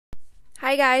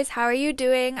Hi guys, how are you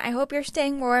doing? I hope you're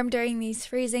staying warm during these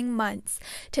freezing months.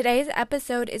 Today's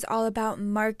episode is all about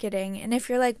marketing. And if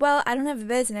you're like, well, I don't have a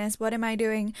business, what am I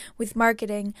doing with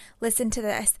marketing? Listen to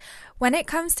this. When it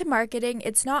comes to marketing,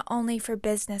 it's not only for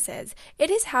businesses. It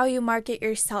is how you market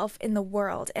yourself in the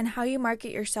world and how you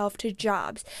market yourself to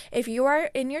jobs. If you are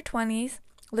in your 20s,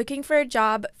 looking for a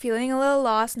job, feeling a little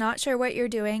lost, not sure what you're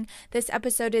doing, this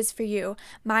episode is for you.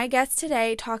 My guest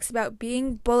today talks about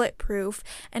being bulletproof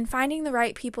and finding the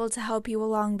right people to help you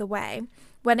along the way.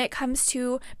 When it comes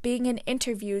to being in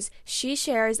interviews, she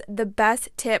shares the best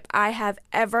tip I have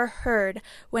ever heard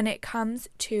when it comes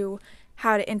to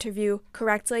how to interview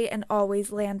correctly and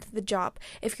always land the job.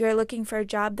 If you're looking for a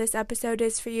job, this episode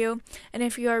is for you. And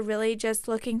if you are really just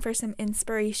looking for some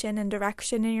inspiration and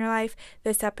direction in your life,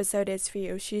 this episode is for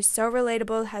you. She's so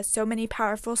relatable, has so many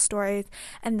powerful stories,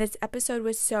 and this episode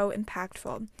was so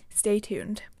impactful. Stay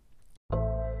tuned.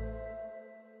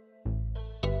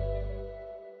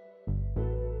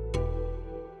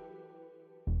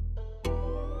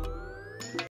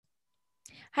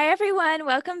 Hi, everyone.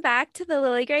 Welcome back to the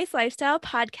Lily Grace Lifestyle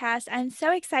Podcast. I'm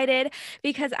so excited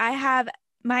because I have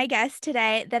my guest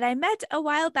today that I met a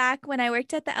while back when I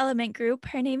worked at the Element Group.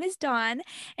 Her name is Dawn,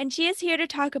 and she is here to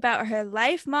talk about her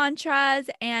life mantras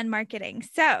and marketing.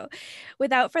 So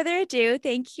without further ado,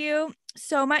 thank you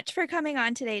so much for coming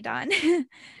on today, Dawn.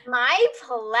 My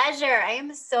pleasure. I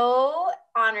am so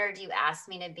honored you asked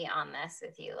me to be on this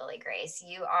with you, Lily Grace.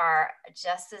 You are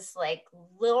just this like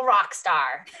little rock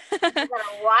star. I'm gonna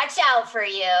watch out for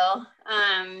you.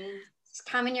 She's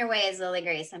coming your way as Lily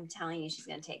Grace. I'm telling you, she's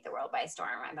gonna take the world by storm.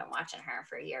 I've been watching her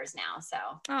for years now. So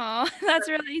Oh, that's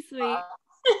really sweet.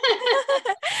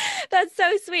 That's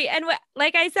so sweet. And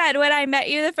like I said, when I met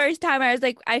you the first time, I was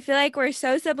like, I feel like we're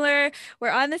so similar. We're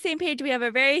on the same page. We have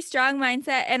a very strong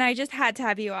mindset, and I just had to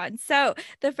have you on. So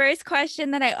the first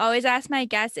question that I always ask my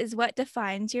guests is, what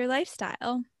defines your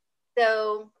lifestyle?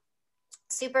 So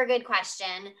super good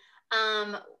question.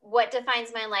 What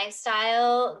defines my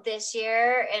lifestyle this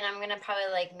year? And I'm gonna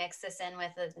probably like mix this in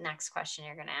with the next question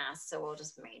you're gonna ask. So we'll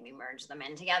just maybe merge them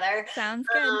in together. Sounds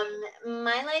good.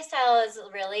 My lifestyle is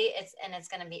really it's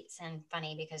gonna sound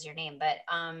funny because your name, but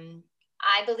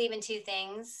I believe in two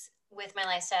things with my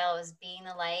lifestyle: is being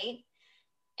the light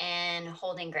and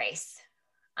holding grace.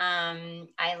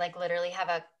 I like literally have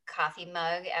a coffee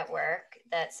mug at work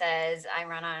that says I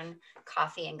run on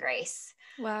coffee and grace.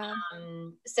 Wow.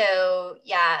 So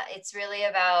yeah, it's really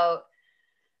about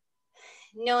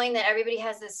knowing that everybody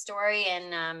has this story,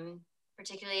 and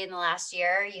particularly in the last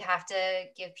year, you have to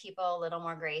give people a little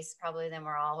more grace probably than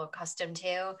we're all accustomed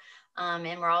to.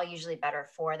 And we're all usually better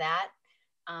for that,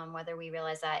 whether we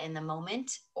realize that in the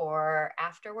moment or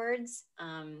afterwards.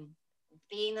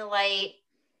 Being the light,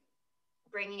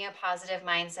 bringing a positive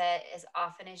mindset as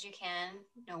often as you can.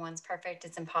 No one's perfect.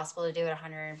 It's impossible to do it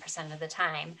 100% of the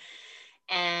time.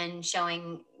 And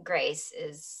showing grace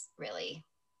is really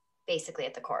basically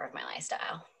at the core of my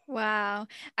lifestyle. Wow.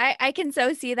 I can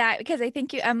so see that because I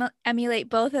think you emulate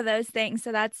both of those things.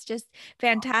 So that's just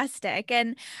fantastic.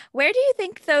 And where do you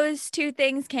think those two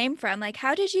things came from? Like,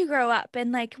 how did you grow up?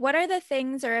 And like, what are the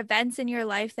things or events in your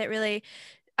life that really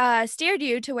steered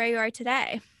you to where you are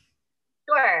today?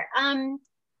 Sure.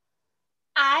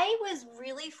 I was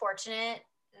really fortunate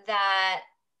that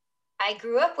I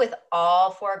grew up with all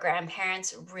four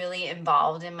grandparents really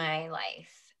involved in my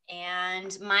life.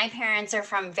 And my parents are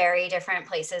from very different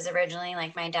places originally.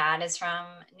 Like my dad is from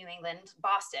New England,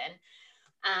 Boston.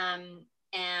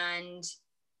 And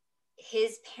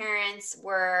his parents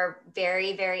were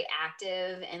very, very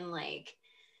active in like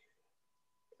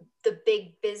the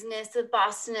big business of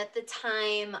Boston at the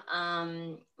time.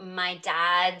 My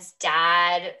dad's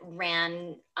dad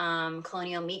ran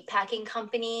Colonial Meatpacking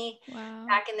Company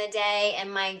back in the day.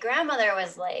 And my grandmother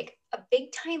was like a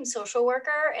big time social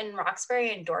worker in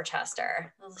Roxbury and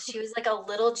Dorchester. She was like a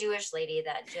little Jewish lady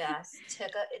that just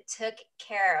took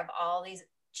care of all these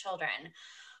children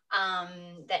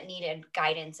that needed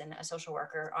guidance and a social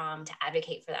worker to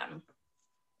advocate for them.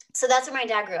 So that's where my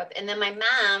dad grew up. And then my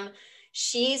mom,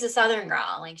 she's a Southern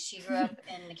girl. Like she grew up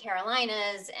in the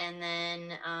Carolinas and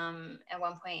then at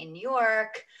one point in New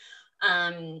York.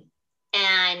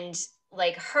 And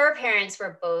like her parents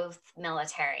were both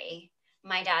military.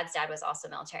 My dad's dad was also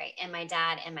military, and my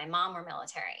dad and my mom were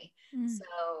military.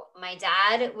 So my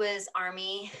dad was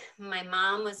Army. My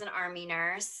mom was an Army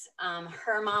nurse.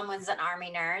 Her mom was an Army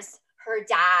nurse. Her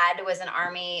dad was an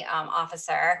Army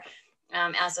officer,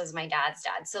 as was my dad's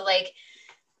dad. So like,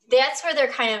 that's where their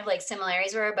kind of like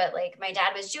similarities were, but like my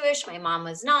dad was Jewish, my mom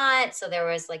was not. So there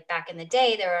was like back in the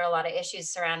day, there were a lot of issues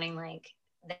surrounding like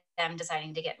them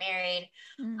deciding to get married.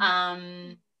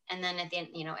 Mm. And then at the end,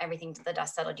 everything, the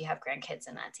dust settled, you have grandkids,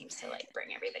 and that seems to like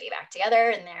bring everybody back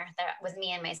together. And that was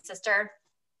me and my sister.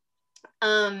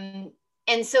 And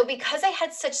so because I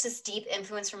had such this deep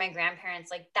influence from my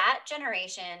grandparents, like that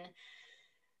generation,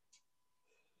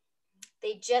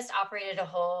 they just operated a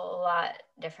whole lot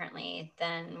differently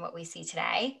than what we see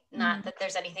today. Not that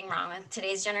there's anything wrong with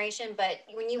today's generation, but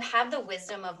when you have the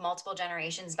wisdom of multiple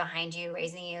generations behind you,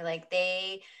 raising you, like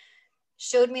they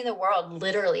showed me the world,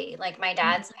 literally. Like my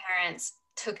dad's parents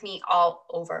took me all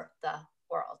over the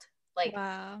world, like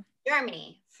Wow.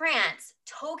 Germany, France,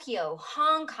 Tokyo,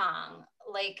 Hong Kong,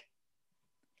 like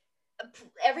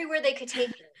everywhere they could take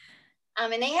me.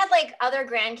 And they had like other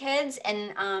grandkids,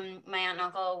 and my aunt and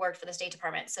uncle worked for the State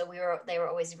Department, so they were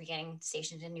always getting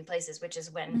stationed in new places, which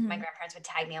is when my grandparents would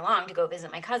tag me along to go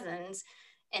visit my cousins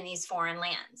in these foreign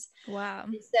lands. Wow.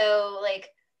 And so like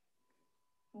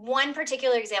one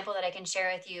particular example that I can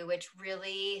share with you, which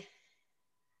really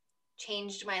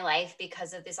changed my life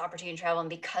because of this opportunity to travel and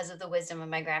because of the wisdom of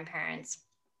my grandparents.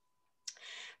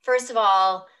 First of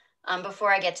all,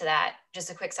 before I get to that,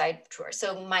 just a quick side tour.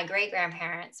 So my great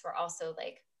grandparents were also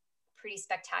like pretty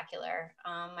spectacular.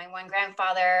 My one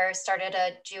grandfather started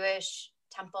a Jewish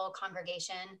temple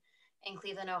congregation in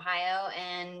Cleveland, Ohio,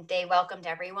 and they welcomed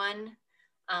everyone.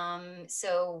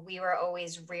 So we were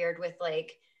always reared with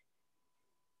like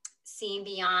seeing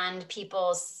beyond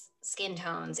people's skin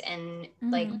tones and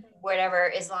like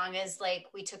whatever, as long as like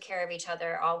we took care of each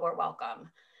other, all were welcome.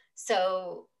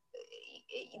 So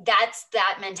that's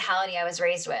that mentality I was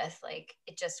raised with. Like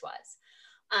it just was.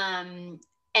 And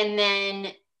then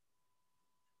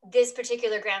this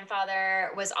particular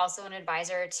grandfather was also an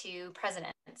advisor to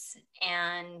presidents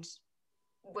and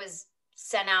was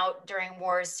sent out during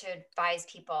wars to advise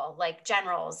people like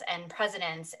generals and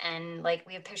presidents. And like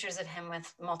we have pictures of him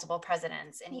with multiple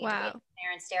presidents, and he debated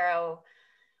Aaron Starrow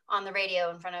on the radio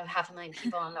in front of 500,000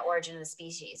 people on the origin of the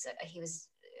species. He was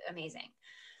amazing.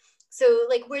 So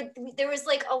like there was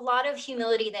like a lot of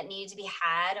humility that needed to be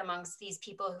had amongst these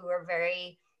people who were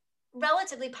very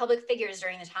relatively public figures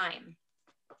during the time.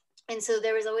 And so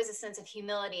there was always a sense of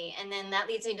humility. And then that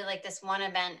leads me to like this one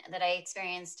event that I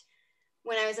experienced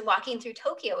when I was walking through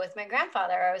Tokyo with my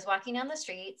grandfather. I was walking down the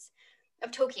streets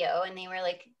of Tokyo, and they were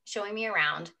like showing me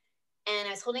around, and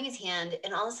I was holding his hand,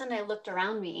 and all of a sudden I looked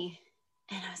around me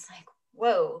and I was like,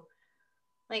 whoa,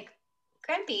 like,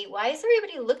 Grampy, why is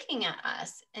everybody looking at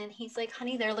us? And he's like,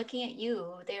 honey, they're looking at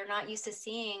you. They're not used to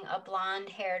seeing a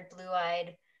blonde-haired,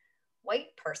 blue-eyed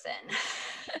white person.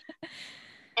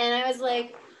 And I was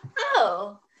like,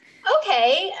 oh,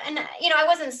 okay. And, I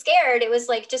wasn't scared. It was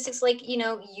like, just like,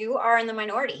 you are in the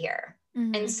minority here.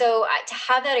 And so to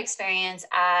have that experience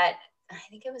at, I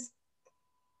think it was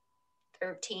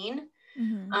 13,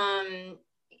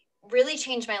 really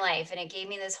changed my life. And it gave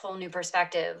me this whole new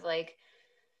perspective. Like,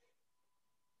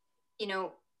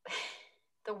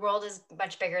 the world is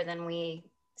much bigger than we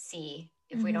see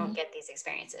if we don't get these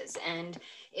experiences. And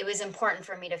it was important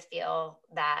for me to feel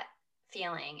that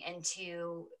feeling, and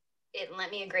it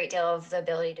lent me a great deal of the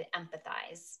ability to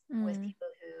empathize with people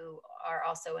who are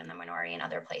also in the minority in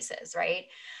other places, right?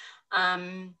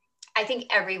 I think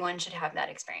everyone should have that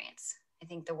experience. I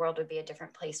think the world would be a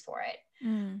different place for it.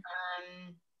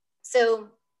 So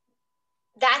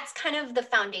that's kind of the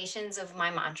foundations of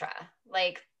my mantra.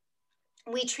 Like,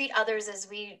 we treat others as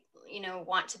we,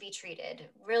 want to be treated.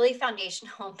 Really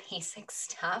foundational, basic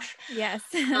stuff. Yes.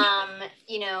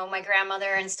 My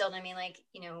grandmother instilled in me, like,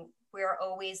 we're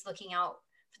always looking out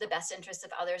for the best interests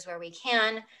of others where we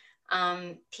can.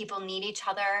 People need each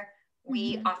other.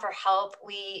 We offer help.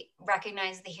 We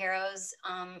recognize the heroes.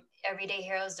 Everyday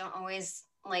heroes don't always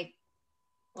like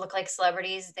look like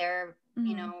celebrities. They're,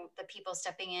 the people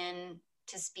stepping in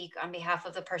to speak on behalf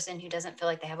of the person who doesn't feel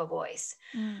like they have a voice.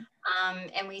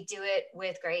 And we do it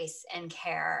with grace and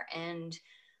care and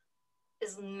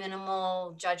as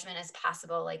minimal judgment as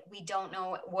possible. Like, we don't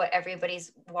know what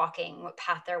everybody's walking, what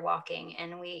path they're walking.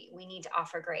 And we need to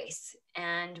offer grace,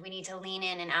 and we need to lean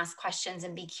in and ask questions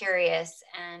and be curious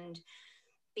and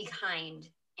be kind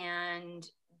and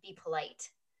be polite.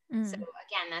 So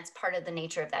again, that's part of the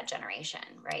nature of that generation,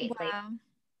 right? Wow.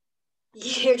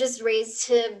 Like, you're just raised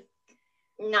to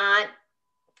not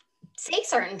say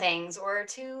certain things, or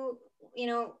to,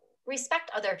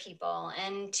 respect other people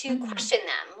and to question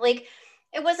them. Like,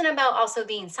 it wasn't about also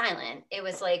being silent. It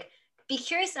was like, be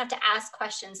curious enough to ask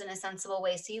questions in a sensible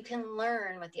way so you can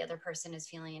learn what the other person is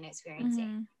feeling and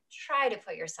experiencing. Try to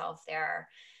put yourself there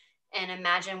and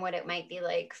imagine what it might be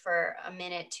like for a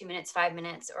minute, 2 minutes, 5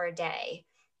 minutes, or a day.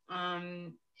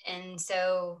 And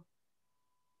so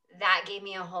that gave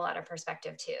me a whole lot of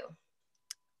perspective too.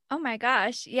 Oh my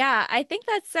gosh. Yeah. I think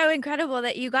that's so incredible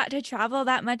that you got to travel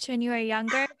that much when you were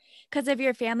younger because of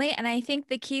your family. And I think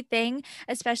the key thing,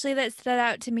 especially that stood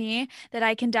out to me that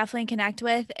I can definitely connect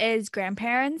with is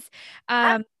grandparents.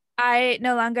 Um, I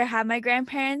no longer have my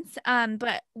grandparents,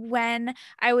 but when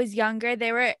I was younger,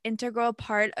 they were an integral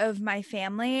part of my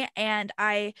family. And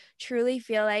I truly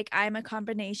feel like I'm a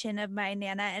combination of my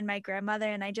Nana and my grandmother.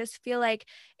 And I just feel like,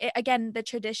 again, the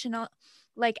traditional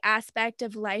like aspect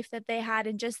of life that they had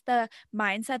and just the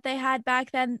mindset they had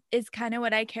back then is kind of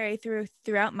what I carry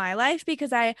throughout my life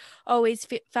because I always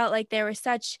felt like they were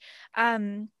such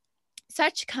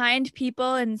kind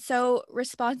people and so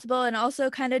responsible and also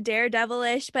kind of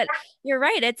daredevilish. But you're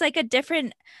right, it's like a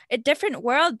different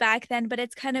world back then, but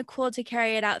it's kind of cool to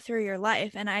carry it out through your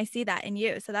life, and I see that in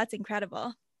you, so that's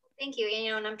incredible. Thank you.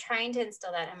 And I'm trying to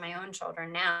instill that in my own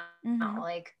children now, Hmm.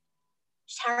 like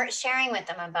sharing with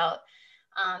them about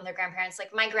their grandparents.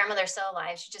 Like my grandmother's still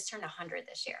alive. She just turned 100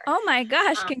 this year. Oh my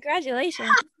gosh, Um, congratulations.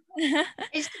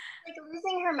 it's just like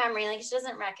losing her memory. Like she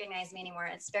doesn't recognize me anymore.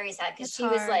 It's very sad because It's she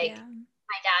was hard, like yeah.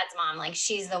 my dad's mom. Like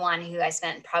she's the one who I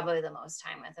spent probably the most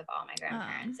time with of all my um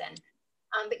grandparents. And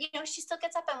but she still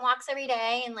gets up and walks every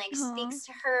day and like oh, speaks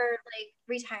to her like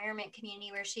retirement community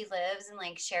where she lives and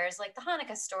like shares like the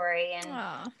Hanukkah story and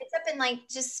oh. gets up and like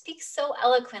just speaks so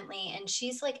eloquently. And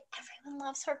she's like, everyone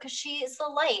loves her because she is the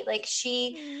light. Like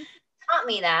she Mm, taught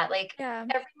me that. Like yeah.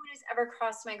 everyone who's ever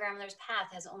crossed my grandmother's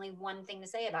path has only one thing to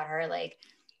say about her. Like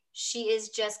she is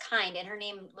just kind and her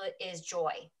name is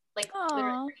Joy. Like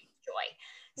literally Oh, her name is Joy.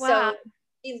 wow. So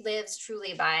she lives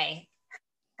truly by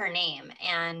her name.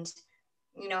 And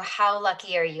how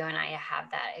lucky are you and I to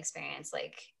have that experience?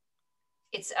 Like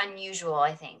it's unusual,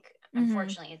 I think. Hmm.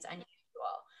 Unfortunately, it's unusual.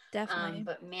 Definitely.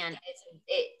 But man,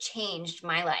 it changed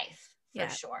my life for Yeah.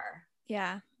 sure.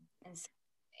 Yeah. In some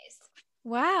ways.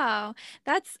 Wow.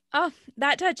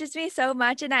 That touches me so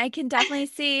much, and I can definitely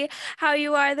see how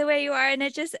you are the way you are, and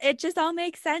it just all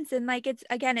makes sense, and like it's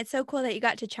so cool that you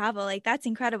got to travel. Like that's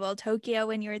incredible. Tokyo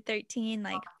when you were 13,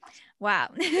 like wow.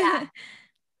 Yeah.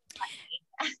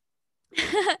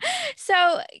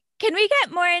 So, can we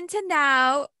get more into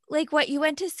now like what you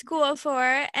went to school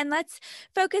for, and let's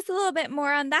focus a little bit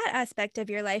more on that aspect of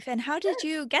your life and how did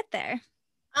you get there?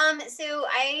 So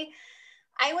I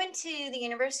went to the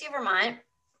University of Vermont,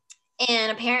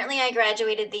 and apparently I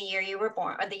graduated the year you were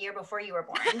born, or the year before you were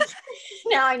born.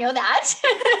 Now I know that.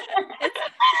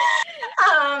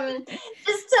 It's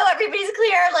Just so everybody's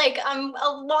clear, like I'm a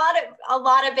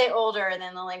lot a bit older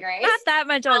than Lily not Grace. that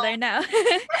much older, no.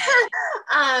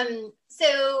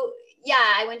 So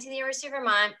yeah, I went to the University of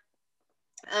Vermont.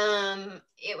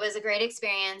 It was a great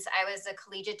experience. I was a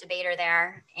collegiate debater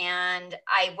there, and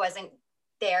I wasn't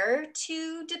there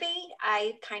to debate.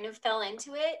 I kind of fell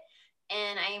into it,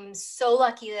 and I'm so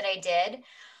lucky that I did.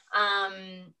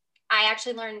 I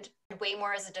actually learned way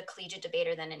more as a collegiate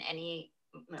debater than in any,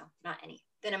 no, not any,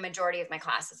 than a majority of my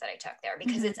classes that I took there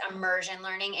because Mhm. it's immersion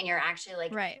learning, and you're actually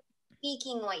like Right.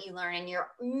 speaking what you learn, and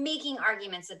you're making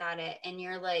arguments about it, and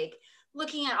you're like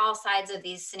looking at all sides of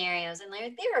these scenarios, and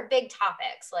they were Hmm. big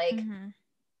topics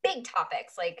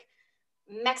like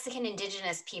Mexican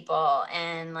indigenous people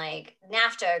and like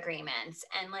NAFTA agreements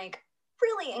and like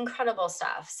really incredible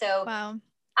stuff. So Wow.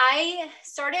 I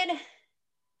started,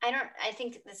 I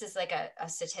think this is like a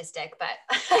statistic, but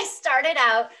I started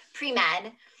out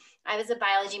pre-med. I was a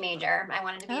biology major. I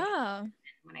wanted to be a Oh.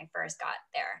 when I first got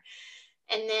there.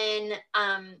 And then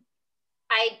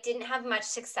I didn't have much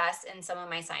success in some of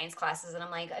my science classes. And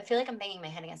I'm like, I feel like I'm banging my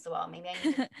head against the wall. Maybe I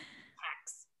need to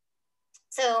tax.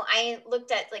 So I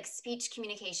looked at like speech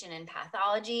communication and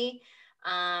pathology.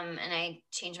 And I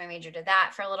changed my major to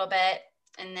that for a little bit.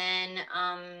 And then,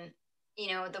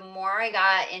 the more I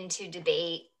got into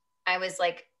debate, I was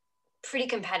like pretty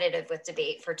competitive with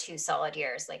debate for 2 solid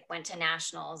years, like went to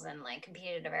nationals and like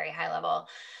competed at a very high level.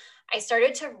 I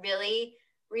started to really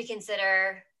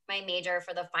reconsider my major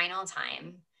for the final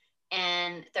time.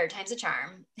 And third time's a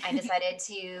charm. I decided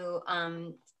to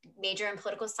major in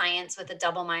political science with a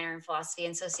double minor in philosophy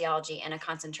and sociology and a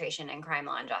concentration in crime,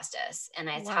 law, and justice. And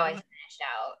that's how I Wow. finished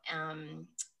out.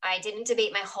 I didn't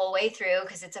debate my whole way through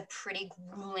because it's a pretty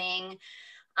grueling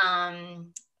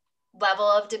um, level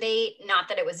of debate. Not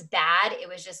that it was bad. It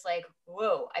was just like,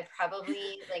 whoa, I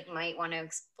probably like might want to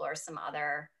explore some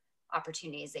other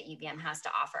opportunities that UVM has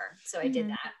to offer. So I did Hmm.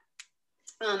 that.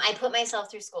 I put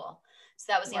myself through school. So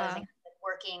that was the other thing, Wow. like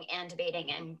working and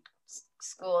debating and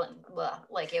school and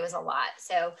like it was a lot.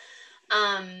 So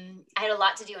I had a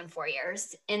lot to do in 4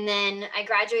 years. And then I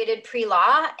graduated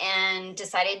pre-law and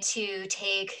decided to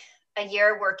take a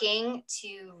year working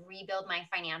to rebuild my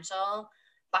financial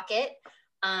bucket.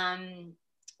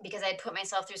 Because I put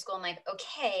myself through school. I'm like,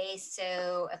 okay,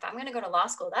 so if I'm going to go to law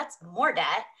school, that's more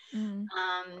debt. Mm.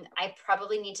 I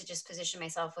probably need to just position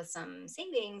myself with some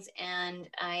savings. And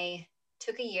I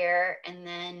took a year and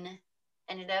then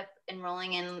ended up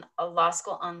enrolling in a law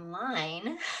school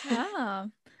online. Oh.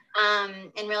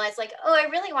 And realized like, oh, I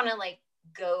really want to like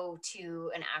go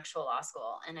to an actual law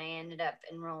school. And I ended up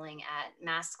enrolling at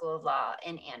Mass School of Law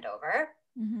in Andover.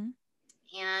 Mm-hmm.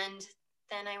 And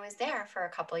then I was there for a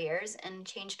couple years and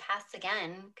changed paths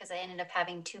again because I ended up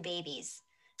having 2 babies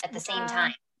at the same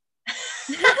time.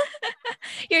 Wow.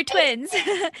 You're twins.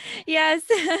 Yes.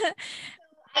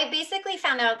 I basically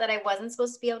found out that I wasn't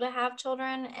supposed to be able to have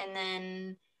children, and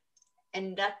then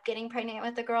ended up getting pregnant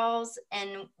with the girls.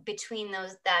 And between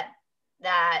those, that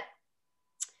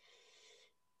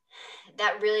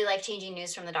really life-changing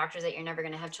news from the doctors that you're never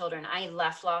going to have children, I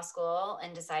left law school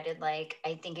and decided like,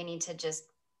 I think I need to just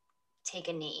take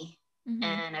a knee. Mm-hmm.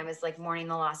 And I was like mourning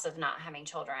the loss of not having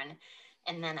children.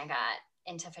 And then I got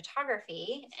into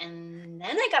photography, and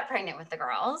then I got pregnant with the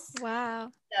girls. Wow.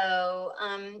 So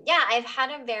yeah, I've had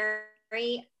a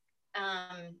very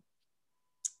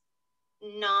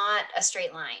not a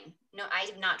straight line. No, I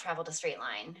have not traveled a straight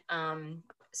line.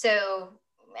 So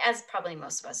as probably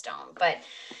most of us don't, but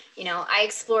you know, I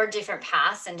explored different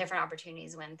paths and different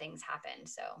opportunities when things happened.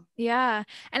 So Yeah.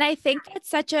 And I think that's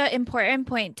such an important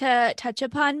point to touch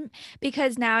upon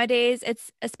because nowadays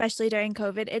it's especially during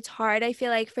COVID, it's hard, I feel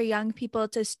like, for young people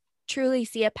to truly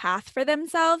see a path for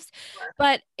themselves. sure.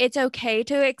 But it's okay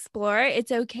to explore.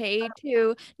 It's okay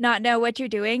to not know what you're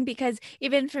doing because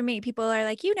even for me, people are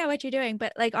like, you know what you're doing.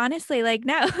 But like, honestly, like,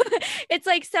 no, it's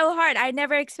like so hard. I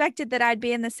never expected that I'd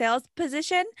be in the sales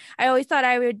position. I always thought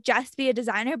I would just be a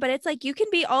designer, but it's like you can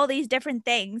be all these different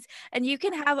things and you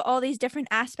can have all these different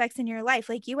aspects in your life.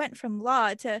 Like you went from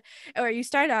law to, or you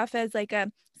started off as like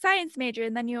a science major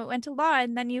and then you went to law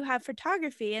and then you have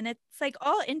photography and it's like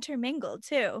all intermingled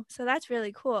too. So that's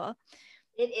really cool.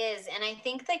 It is. And I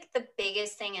think like the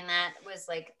biggest thing in that was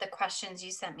like the questions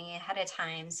you sent me ahead of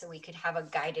time so we could have a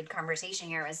guided conversation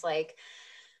here was like,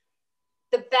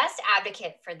 the best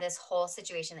advocate for this whole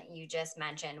situation that you just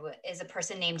mentioned is a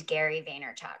person named Gary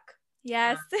Vaynerchuk.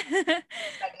 Yes. By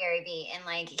Gary Vee. And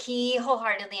like he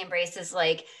wholeheartedly embraces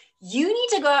like, you need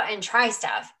to go out and try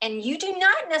stuff. And you do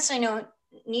not necessarily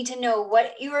need to know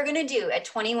what you are going to do at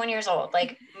 21 years old.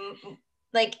 Like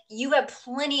you have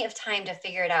plenty of time to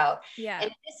figure it out. Yeah. And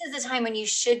this is the time when you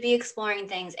should be exploring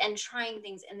things and trying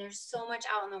things. And there's so much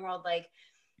out in the world. Like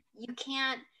you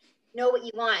can't know what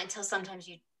you want until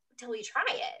you try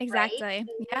it. Right. Exactly.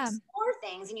 So you Yeah. explore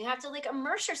things and you have to like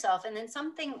immerse yourself. And then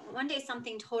one day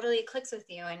something totally clicks with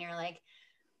you and you're like,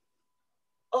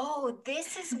 oh,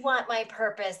 this is what my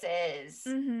purpose is.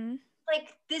 Mm-hmm.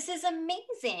 Like, this is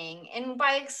amazing. And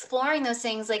by exploring those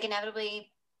things, like inevitably,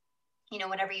 you know,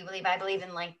 whatever you believe, I believe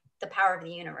in like the power of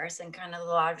the universe and kind of the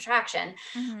law of attraction.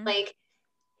 Mm-hmm. Like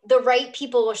the right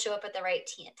people will show up at the right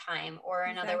time. Or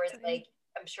in other words, Exactly. like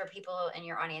I'm sure people in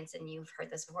your audience, and you've heard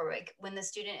this before, like when the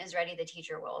student is ready, the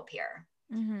teacher will appear.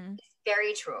 Mm-hmm. It's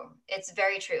very true. It's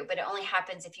very true. But it only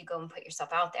happens if you go and put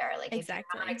yourself out there. Like if you're not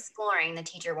Exactly. exploring, the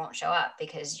teacher won't show up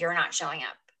because you're not showing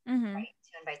up, Mm-hmm. right,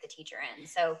 to invite the teacher in.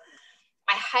 So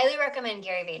I highly recommend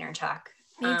Gary Vaynerchuk.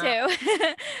 Me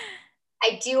too.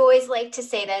 I do always like to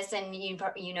say this, and you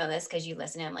know this because you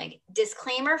listen to him. Like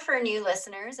disclaimer for new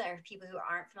listeners or people who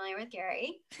aren't familiar with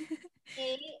Gary,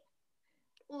 he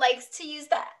likes to use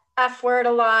the F word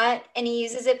a lot, and he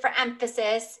uses it for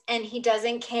emphasis, and he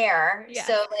doesn't care. Yes.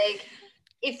 So like,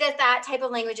 if that type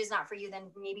of language is not for you, then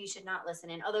maybe you should not listen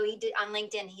in. Although he did on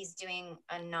LinkedIn, he's doing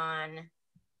a non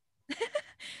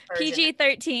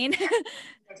PG-13.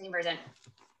 13 version.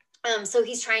 So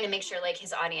he's trying to make sure like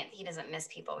his audience, he doesn't miss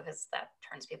people because that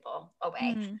turns people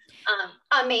away.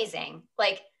 Mm-hmm. Amazing.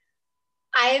 Like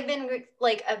I have been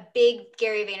like a big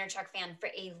Gary Vaynerchuk fan for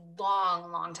a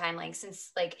long, long time, like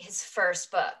since like his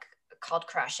first book called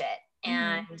Crush It.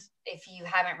 And Mm-hmm. if you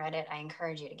haven't read it, I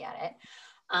encourage you to get it.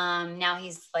 Now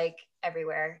he's like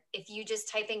everywhere. If you just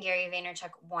type in Gary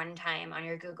Vaynerchuk one time on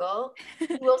your Google,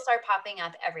 he will start popping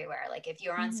up everywhere. Like if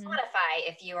you're on Mm-hmm. Spotify,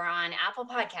 if you are on Apple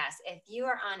Podcasts, if you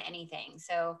are on anything.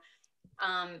 So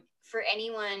for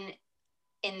anyone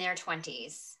in their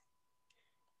 20s,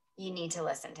 you need to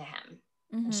listen to him.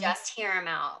 Mm-hmm. Just hear him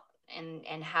out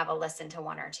and have a listen to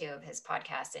one or two of his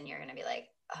podcasts, and you're going to be like,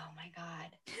 oh my God.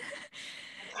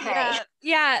 Okay. Yeah,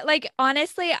 yeah. Like,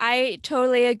 honestly, I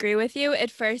totally agree with you.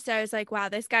 At first, I was like, wow,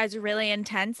 this guy's really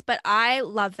intense, but I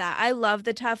love that. I love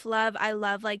the tough love. I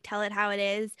love, like, tell it how it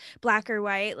is, black or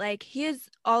white. Like, he is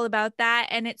all about that.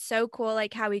 And it's so cool,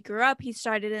 like, how he grew up. He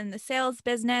started in the sales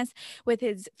business with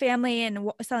his family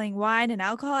and selling wine and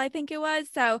alcohol, I think it was.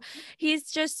 So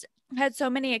he's just had so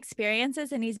many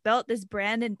experiences and he's built this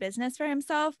brand and business for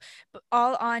himself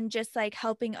all on just like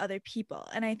helping other people.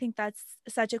 And I think that's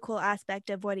such a cool aspect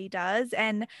of what he does.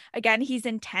 And again, he's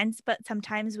intense, but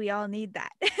sometimes we all need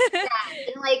that.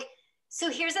 Yeah. And like, so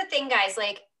here's the thing, guys,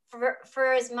 like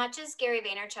for as much as Gary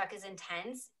Vaynerchuk is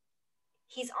intense,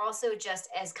 he's also just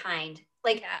as kind.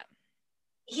 Like Yeah.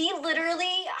 he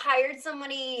literally hired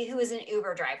somebody who was an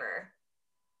Uber driver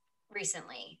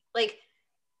recently. Like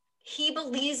he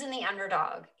believes in the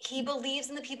underdog. He believes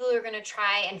in the people who are going to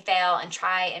try and fail and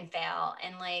try and fail.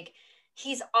 And like,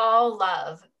 he's all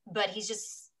love, but he's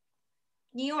just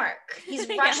New York. He's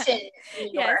Yeah. Russian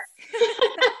New Yes. York.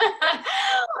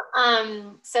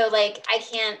 So like, I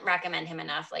can't recommend him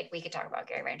enough. Like we could talk about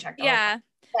Gary Vaynerchuk the whole time, Yeah.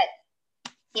 but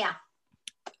yeah,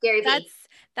 Gary That's V.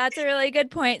 that's a really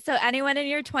good point. So anyone in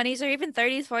your 20s or even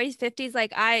 30s, 40s, 50s,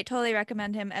 like I totally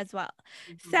recommend him as well.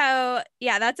 Mhm. So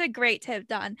yeah, that's a great tip,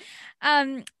 Dawn.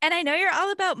 And I know you're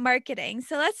all about marketing.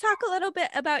 So let's talk a little bit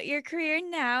about your career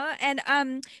now and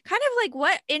kind of like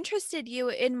what interested you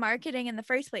in marketing in the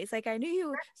first place. Like I knew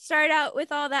you started out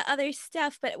with all that other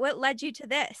stuff, but what led you to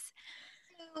this?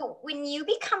 So when you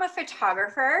become a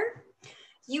photographer,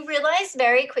 you realize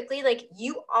very quickly like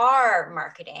you are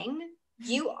marketing,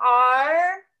 you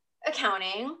are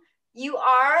accounting, you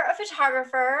are a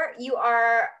photographer, you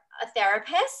are a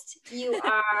therapist, you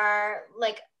are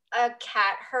like a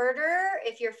cat herder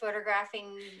if you're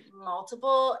photographing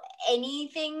multiple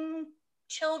anything,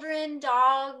 children,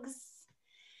 dogs,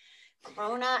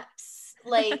 grown-ups,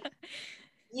 like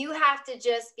you have to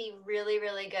just be really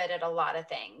really good at a lot of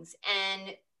things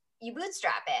and you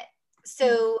bootstrap it.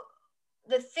 So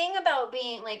the thing about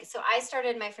being like, so I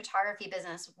started my photography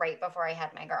business right before I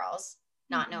had my girls,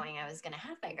 not Mhm. knowing I was going to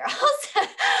have my girls.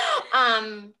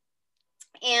 um,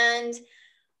 and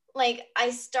like,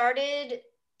 I started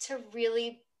to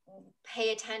really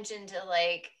pay attention to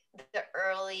like the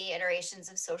early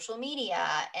iterations of social media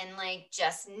and like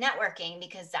just networking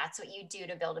because that's what you do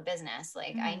to build a business.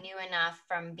 Like, I Mhm. knew enough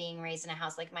from being raised in a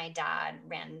house, like, my dad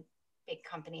ran big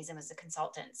companies and was a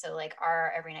consultant. So like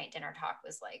our every night dinner talk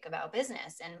was like about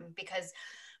business. And because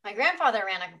my grandfather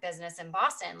ran a business in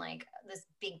Boston, like this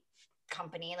big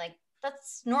company, like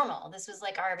that's normal. This was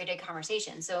like our everyday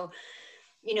conversation. So,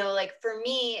 like for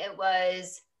me, it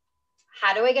was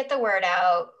how do I get the word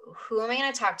out? Who am I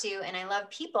going to talk to? And I love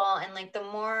people. And like the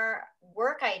more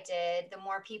work I did, the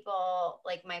more people,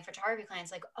 like my photography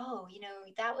clients, like, oh,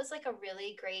 that was like a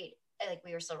really great, like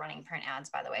we were still running print ads,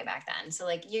 by the way, back then. So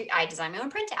like I designed my own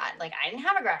print ad. Like I didn't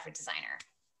have a graphic designer.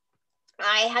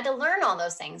 I had to learn all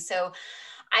those things. So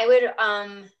I would,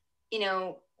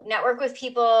 network with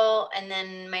people, and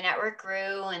then my network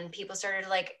grew, and people started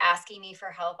like asking me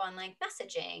for help on like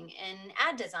messaging and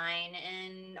ad design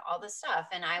and all this stuff.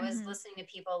 And I was Mhm. listening to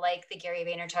people like the Gary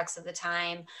Vaynerchuks of the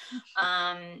time,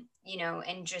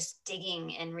 and just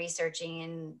digging and researching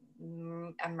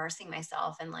and immersing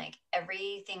myself in like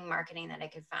everything marketing that I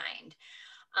could find.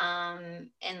 And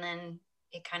then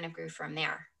it kind of grew from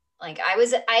there. Like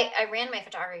I ran my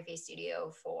photography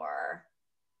studio for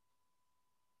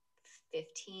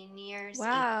 15 years.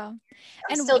 Wow. I'm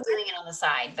And still doing it on the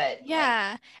side, but like,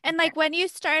 yeah. And like when you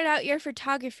started out your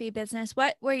photography business,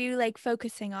 what were you like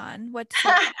focusing on? What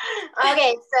subject?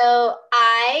 okay, so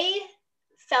I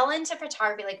fell into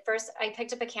photography. Like first I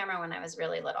picked up a camera when I was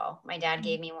really little. My dad Mhm.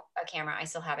 gave me a camera. I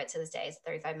still have it to this day. It's a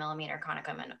 35 millimeter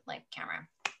Konica like camera.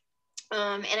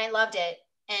 And I loved it.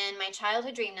 And my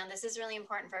childhood dream, now this is really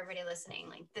important for everybody listening.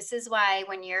 Like this is why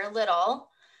when you're little,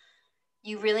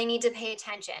 you really need to pay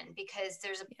attention because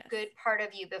there's a Yes. good part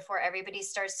of you before everybody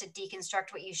starts to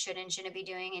deconstruct what you should and shouldn't be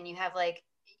doing. And you have like,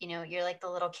 you're like the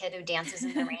little kid who dances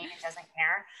in the rain and doesn't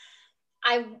care.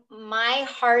 My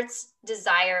heart's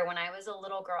desire when I was a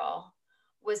little girl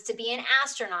was to be an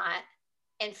astronaut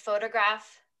and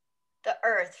photograph the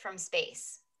earth from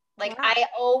space. Like Wow. I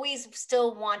always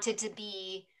still wanted to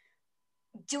be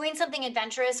doing something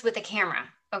adventurous with a camera.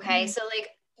 Okay. Mhm. So like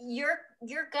your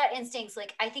gut instincts,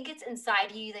 like I think it's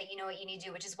inside you that you know what you need to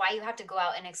do, which is why you have to go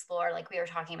out and explore, like we were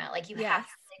talking about. Like you have to Yes.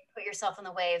 like, put yourself in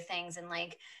the way of things and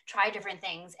like try different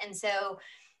things. And so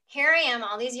here I am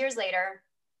all these years later.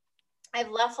 I've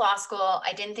left law school.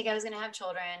 I didn't think I was gonna have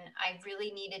children. I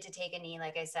really needed to take a knee,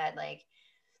 like I said, like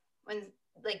when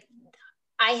like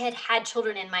I had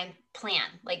children in my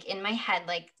plan, like in my head,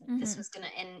 like this Mm-hmm. was gonna,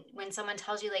 and when someone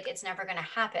tells you like it's never gonna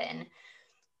happen,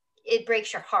 it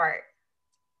breaks your heart.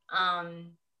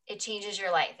 Um, it changes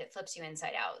your life. It flips you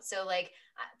inside out. So like,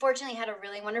 I fortunately had a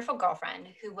really wonderful girlfriend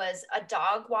who was a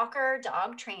dog walker,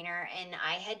 dog trainer, and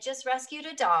I had just rescued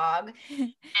a dog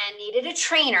and needed a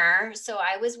trainer. So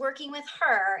I was working with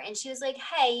her, and she was like,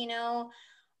 "Hey,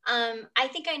 I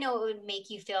think I know it would make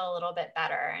you feel a little bit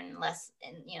better and less,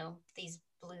 and these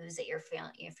blues that you're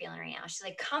feeling right now." She's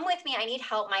like, "Come with me. I need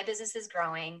help. My business is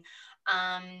growing.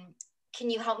 Can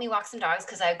you help me walk some dogs?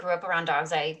 Because I grew up around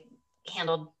dogs. I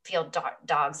handled field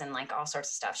dogs and like all sorts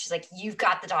of stuff." She's like, "You've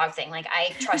got the dog thing. Like, I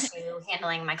trust you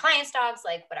handling my clients' dogs.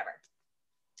 Like, whatever."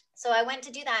 So I went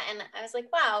to do that, and I was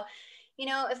like, "Wow,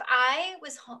 if I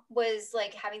was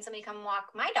like having somebody come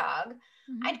walk my dog,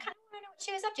 I'd kind of want to know what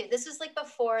she was up to." This was like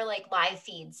before like live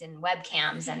feeds and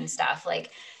webcams and stuff.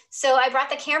 Like, so I brought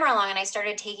the camera along and I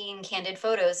started taking candid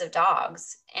photos of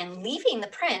dogs and leaving the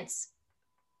prints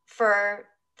for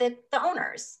the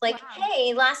owners. Like, Wow.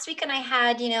 "Hey, last weekend I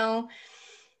had,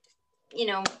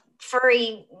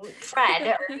 furry Fred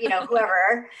or,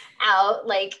 whoever out,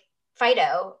 like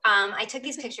Fido. I took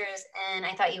these pictures and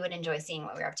I thought you would enjoy seeing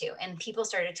what we were up to." And people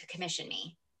started to commission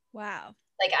me. Wow.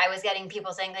 Like, I was getting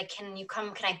people saying, like, can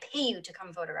I pay you to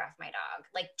come photograph my dog?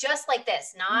 Like, just like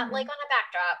this, not Mm-hmm. like on a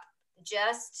backdrop,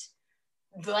 just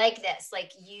like this.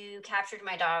 Like, you captured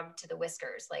my dog to the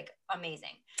whiskers, like,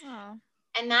 amazing. Oh.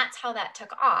 And that's how that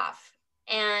took off.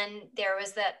 And there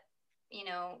was that,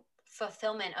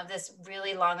 fulfillment of this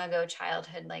really long ago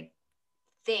childhood, like,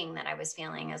 thing that I was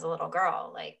feeling as a little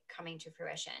girl, like, coming to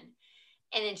fruition.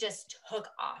 And it just took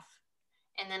off.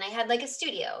 And then I had like a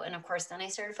studio. And of course, then I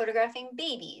started photographing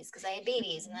babies because I had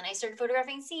babies. And then I started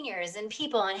photographing seniors and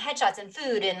people and headshots and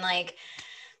food and like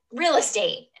real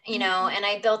estate, Mm-hmm. and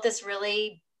I built this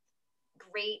really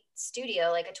great studio,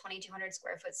 like a 2,200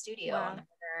 square foot studio on Wow. the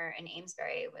corner in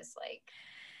Amesbury. It was like,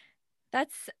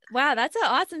 Wow, that's an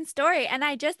awesome story. And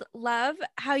I just love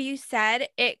how you said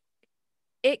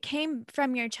it came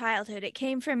from your childhood. It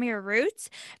came from your roots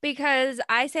because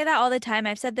I say that all the time.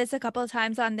 I've said this a couple of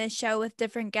times on this show with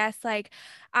different guests. Like,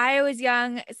 I was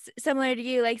young, similar to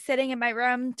you, like sitting in my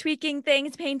room, tweaking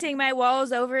things, painting my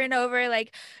walls over and over,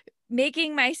 like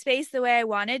making my space the way I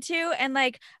wanted to. And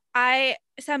like, I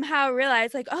somehow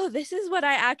realized, like, oh, this is what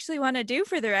I actually want to do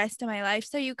for the rest of my life.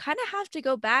 So you kind of have to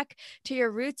go back to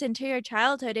your roots and to your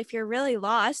childhood if you're really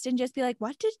lost and just be like,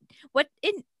 what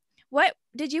in, what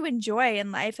did you enjoy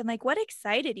in life and like what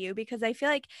excited you? Because I feel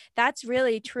like that's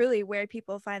really truly where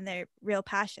people find their real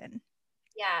passion.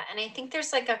 yeah. And I think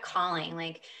there's like a calling.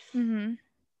 Like, Mm-hmm.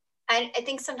 I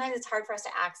think sometimes it's hard for us to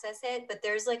access it, but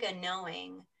there's like a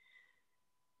knowing.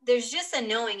 There's just a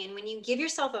knowing. And when you give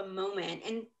yourself a moment,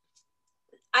 and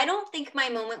I don't think my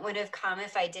moment would have come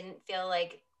if I didn't feel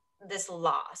like this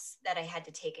loss that I had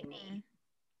to take in Mm-hmm. me.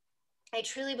 I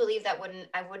truly believe that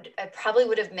I probably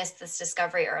would have missed this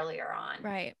discovery earlier on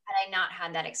Right. had I not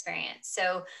had that experience.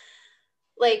 So,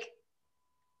 like,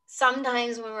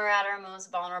 sometimes when we're at our most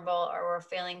vulnerable or we're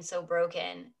feeling so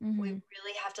broken, we Mm-hmm.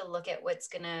 really have to look at what's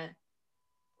going to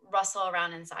rustle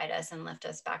around inside us and lift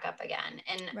us back up again.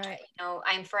 And, Right.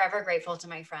 I'm forever grateful to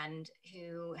my friend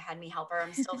who had me help her.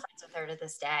 I'm still friends with her to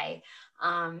this day.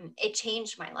 It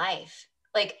changed my life.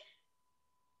 Like,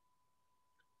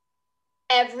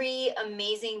 every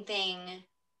amazing thing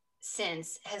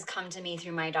since has come to me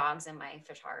through my dogs and my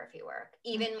photography work.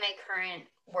 Even my current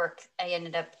work I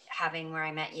ended up having where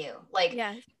I met you. Like,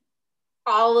 Yes.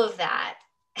 all of that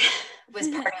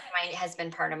has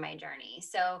been part of my journey.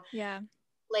 So, Yeah.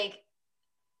 like,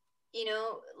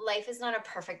 life is not a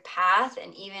perfect path,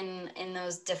 and even in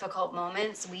those difficult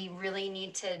moments, we really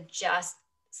need to just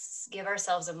give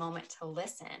ourselves a moment to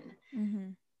listen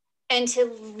Mm-hmm. and to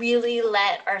really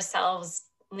let ourselves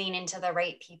lean into the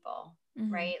right people,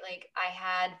 Mm-hmm. right? Like, I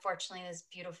had, fortunately, this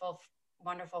beautiful,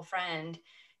 wonderful friend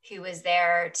who was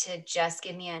there to just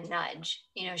give me a nudge.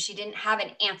 She didn't have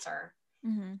an answer.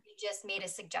 Mm-hmm. She just made a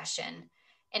suggestion.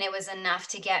 And it was enough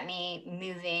to get me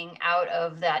moving out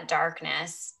of that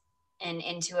darkness and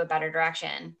into a better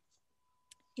direction.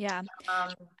 Yeah.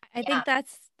 Um, I yeah, think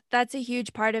that's a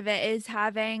huge part of it is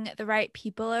having the right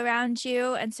people around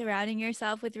you and surrounding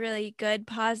yourself with really good,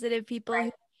 positive people who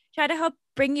right. try to help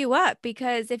bring you up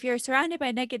because if you're surrounded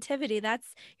by negativity,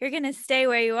 that's you're going to stay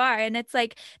where you are and it's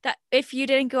like that if you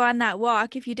didn't go on that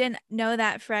walk, if you didn't know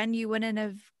that friend, you wouldn't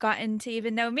have gotten to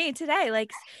even know me today.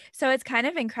 Like so it's kind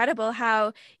of incredible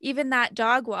how even that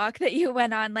dog walk that you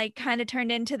went on like kind of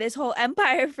turned into this whole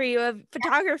empire for you of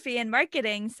photography and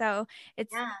marketing. So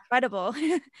it's Yeah. incredible.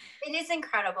 It is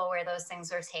incredible where those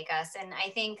things will take us. And I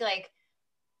think, like,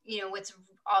 what's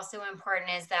also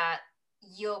important is that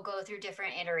you'll go through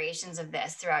different iterations of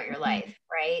this throughout your Mhm. life,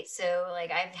 right? So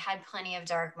like I've had plenty of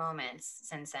dark moments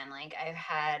since then. Like I've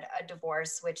had a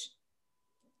divorce which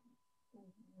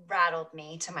rattled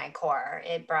me to my core.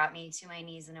 It brought me to my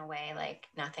knees in a way like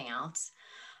nothing else.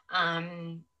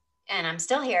 And I'm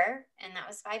still here, and that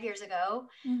was 5 years ago.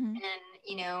 Mhm.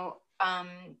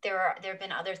 And there have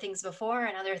been other things before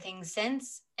and other things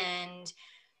since. And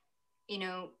you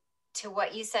know, to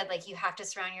what you said, like you have to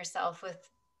surround yourself with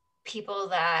people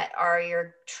that are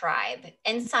your tribe.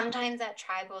 And sometimes that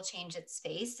tribe will change its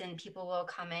face and people will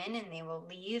come in and they will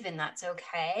leave, and that's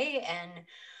okay.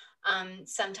 And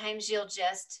sometimes you'll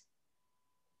just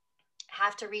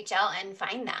have to reach out and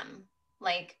find them.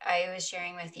 Like I was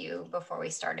sharing with you before we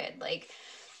started, like,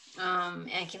 and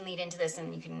I can lead into this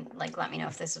and you can like let me know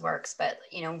if this works. But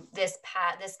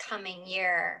this coming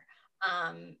year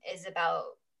is about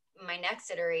my next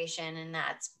iteration, and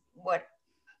that's what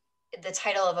the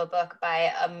title of a book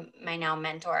by my now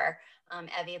mentor,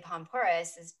 Evie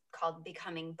Pomporis, is called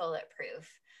Becoming Bulletproof.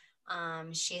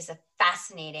 She's a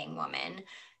fascinating woman.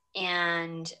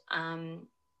 And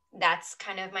that's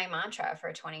kind of my mantra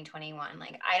for 2021.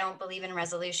 Like, I don't believe in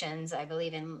resolutions. I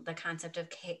believe in the concept of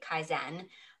Kaizen.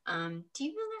 Do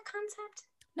you know that concept?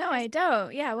 No, I Kaizen?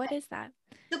 don't. Yeah, what is that?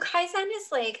 So Kaizen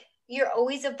is like you're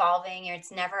always evolving,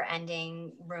 it's never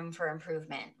ending room for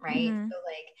improvement, right? Mhm. So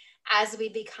like as we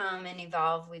become and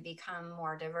evolve, we become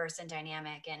more diverse and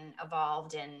dynamic and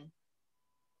evolved and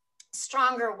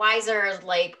stronger, wiser,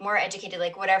 like more educated,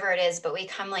 like whatever it is, but we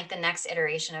come like the next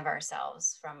iteration of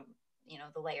ourselves from,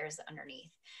 the layers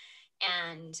underneath.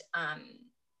 And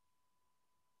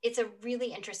it's a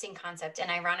really interesting concept. And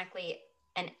ironically,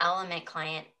 an Element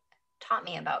client taught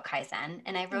me about Kaizen,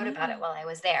 and I wrote about it Oh. while I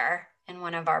was there in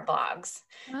one of our blogs.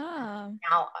 Oh.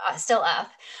 Now still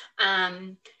up.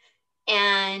 Um,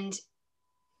 and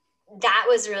that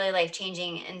was really life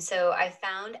changing. And so I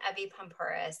found Evie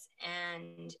Pomporis,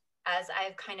 and as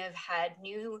I've kind of had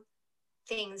new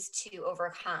things to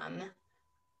overcome,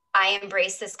 I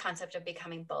embrace this concept of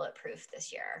becoming bulletproof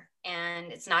this year.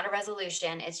 And it's not a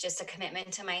resolution, it's just a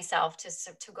commitment to myself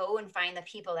to go and find the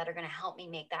people that are going to help me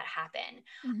make that happen.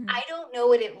 Mhm. I don't know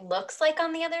what it looks like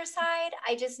on the other side.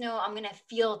 I just know I'm going to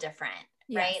feel different,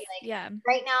 right? Yes. Like Yeah.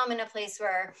 right now, I'm in a place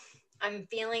where I'm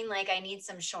feeling like I need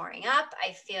some shoring up.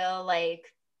 I feel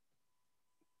like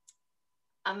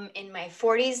I'm in my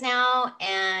 40s now,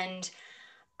 and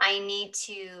I need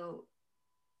to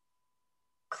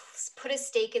put a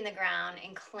stake in the ground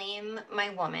and claim my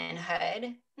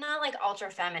womanhood. Not like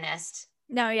ultra feminist,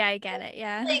 No, yeah, I get it.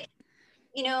 Yeah. like,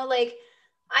 like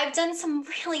I've done some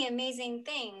really amazing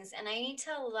things, and I need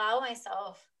to allow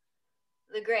myself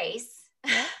the grace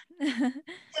Yep.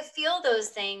 to feel those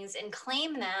things and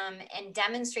claim them and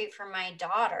demonstrate for my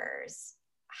daughters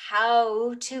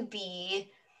how to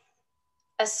be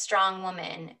a strong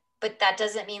woman. But that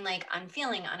doesn't mean like I'm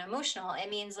feeling unemotional. It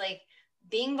means like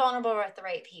being vulnerable with the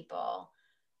right people,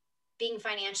 being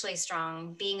financially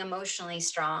strong, being emotionally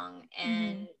strong,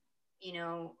 and, Mhm. you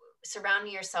know,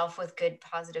 surrounding yourself with good,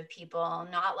 positive people,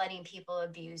 not letting people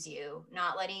abuse you,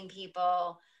 not letting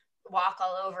people walk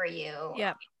all over you,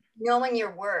 Yep. knowing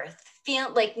your worth,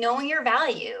 feel like knowing your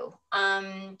value,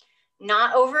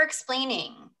 not over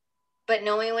explaining, but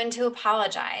knowing when to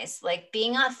apologize, like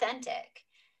being authentic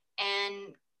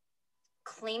and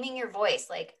claiming your voice.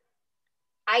 Like,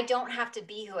 I don't have to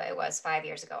be who I was 5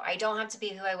 years ago. I don't have to be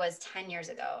who I was 10 years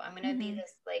ago. I'm going to be Mhm.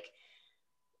 this like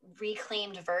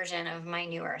reclaimed version of my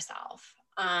newer self.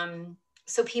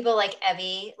 So people like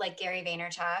Evie, like Gary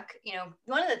Vaynerchuk,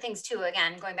 one of the things too,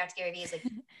 again, going back to Gary Vee, is like,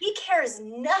 he cares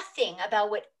nothing about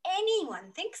what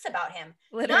anyone thinks about him,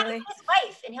 not even Literally. his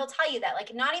wife. And he'll tell you that,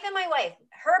 like, not even my wife,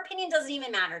 her opinion doesn't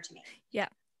even matter to me. Yeah.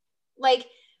 Like,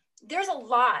 there's a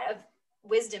lot of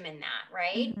wisdom in that,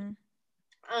 right? Mhm.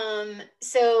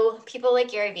 So people like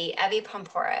Gary Vee, Evie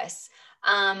Pomporis,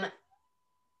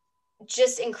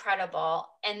 just incredible.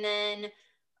 And then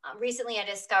recently I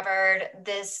discovered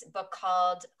this book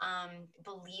called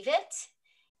Believe It,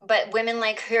 but women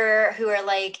like her who are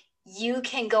like, you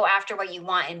can go after what you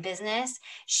want in business.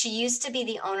 She used to be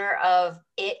the owner of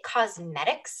It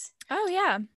Cosmetics. Oh,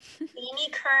 yeah. Amy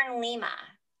Kern Lima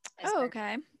is Oh, her.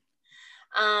 okay.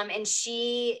 And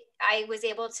I was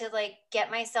able to like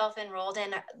get myself enrolled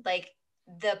in like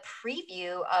the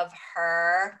preview of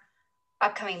her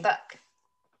upcoming book.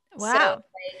 So Wow.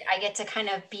 like I get to kind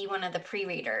of be one of the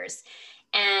pre-readers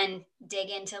and dig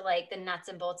into like the nuts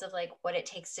and bolts of like what it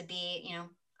takes to be,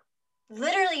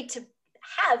 literally to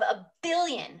have a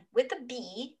billion with a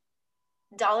B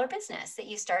dollar business that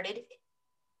she started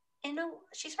in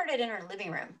her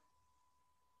living room.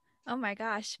 Oh my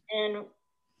gosh. and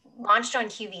launched on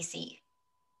QVC.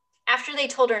 After they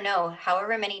told her no,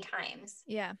 however many times,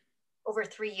 Yeah. over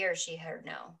 3 years, she heard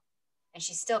no. And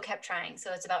she still kept trying.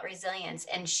 So it's about resilience.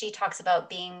 And she talks about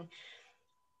being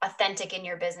authentic in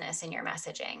your business and your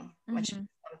messaging, which Hmm.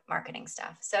 marketing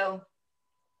stuff. So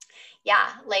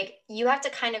yeah, like you have to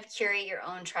kind of curate your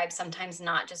own tribe sometimes,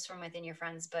 not just from within your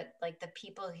friends, but like the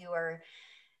people who are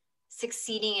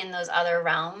succeeding in those other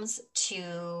realms,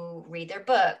 to read their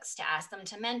books, to ask them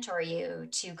to mentor you,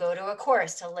 to go to a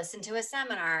course, to listen to a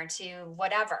seminar, to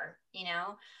whatever, you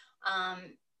know?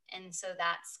 Um, and so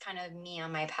that's kind of me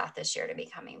on my path this year to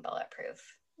becoming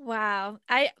bulletproof. Wow.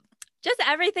 I just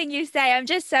everything you say, I'm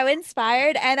just so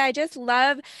inspired and I just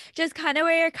love just kind of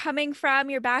where you're coming from.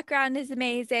 Your background is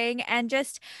amazing and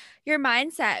just your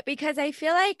mindset because I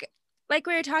feel like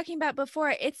we were talking about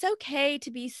before, it's okay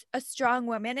to be a strong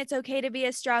woman. It's okay to be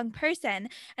a strong person.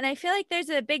 And I feel like there's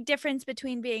a big difference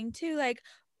between being too like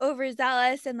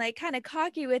overzealous and like kind of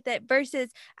cocky with it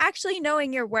versus actually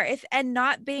knowing your worth and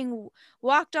not being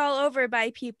walked all over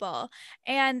by people.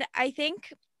 And I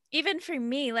think even for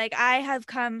me, like I have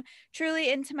come truly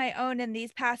into my own in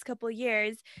these past couple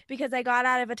years because I got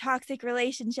out of a toxic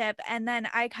relationship and then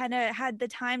I kind of had the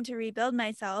time to rebuild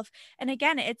myself. And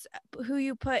again, it's who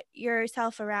you put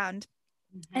yourself around.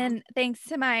 Mm-hmm. And thanks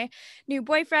to my new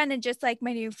boyfriend and just like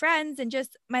my new friends and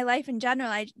just my life in general,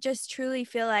 I just truly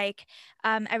feel like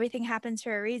everything happens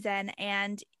for a reason.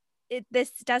 And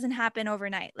this doesn't happen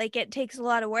overnight. Like it takes a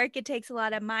lot of work, it takes a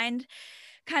lot of mind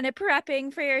kind of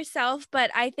prepping for yourself.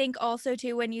 But I think also,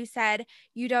 too, when you said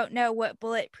you don't know what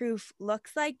bulletproof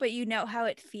looks like, but you know how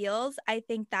it feels, I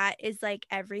think that is like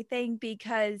everything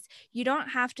because you don't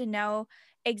have to know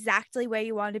exactly where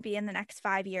you want to be in the next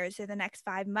 5 years or the next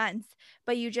 5 months,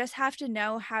 but you just have to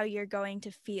know how you're going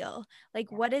to feel.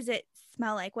 Like, what does it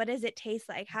smell like? What does it taste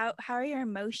like? How are your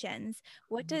emotions?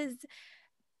 What does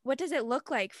what does it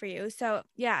look like for you? So,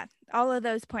 yeah, all of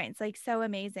those points, like so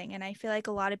amazing. And I feel like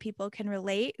a lot of people can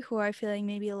relate who are feeling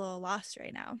maybe a little lost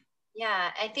right now.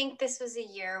 Yeah, I think this was a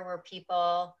year where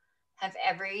people have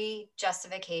every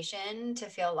justification to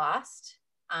feel lost.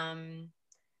 Um,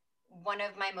 One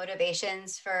of my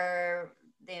motivations for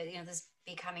this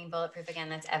becoming bulletproof again,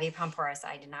 that's Evie Pomporis.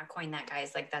 I did not coin that,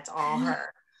 guys. Like that's all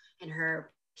her and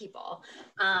her people.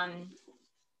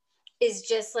 Is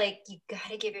just like you got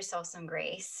to give yourself some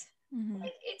grace. Hmm.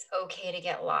 Like it's okay to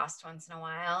get lost once in a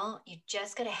while. You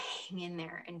just got to hang in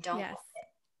there and don't Yes.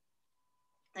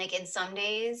 like in some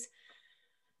days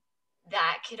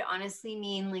that could honestly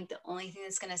mean like the only thing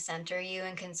that's going to center you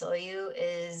and console you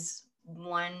is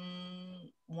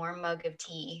one warm mug of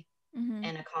tea Hmm.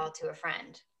 and a call to a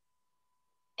friend.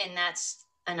 And that's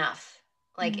enough.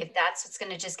 Like Hmm. if that's what's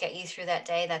going to just get you through that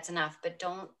day, that's enough. But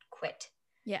don't quit.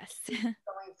 Yes. Keep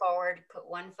going forward, put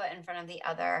one foot in front of the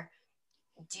other,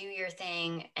 do your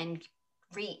thing and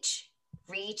reach,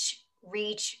 reach,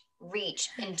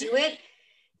 and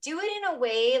do it in a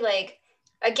way like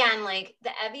again, like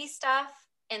the Evie stuff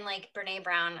and like Brene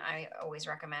Brown. I always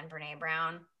recommend Brene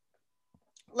Brown.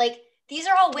 Like these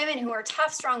are all women who are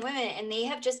tough, strong women, and they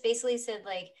have just basically said,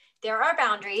 like, there are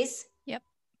boundaries. Yep.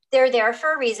 They're there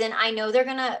for a reason. I know they're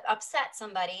gonna upset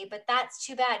somebody, but that's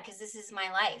too bad because this is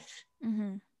my life.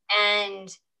 Hmm.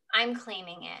 And I'm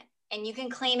claiming it. And you can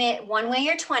claim it one way in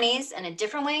your 20s and a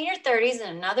different way in your 30s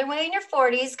and another way in your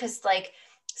 40s because, like,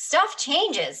 stuff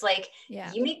changes. Like,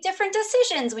 Yeah. you make different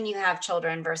decisions when you have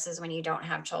children versus when you don't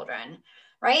have children.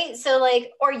 Right. So,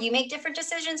 like, or you make different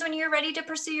decisions when you're ready to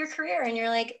pursue your career and you're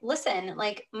like, listen,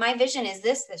 like, my vision is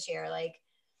this year. Like,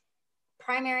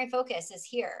 primary focus is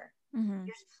here. Hmm.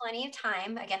 There's plenty of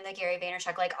time. Again, the Gary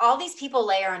Vaynerchuk, like all these people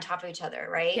layer on top of each other,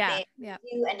 right? Yeah. They Yeah.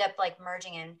 do end up like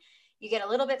merging in. You get a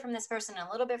little bit from this person,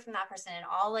 a little bit from that person, and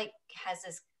all like has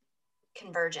this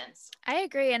convergence. I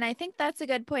agree. And I think that's a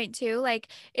good point too. Like,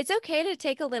 it's okay to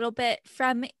take a little bit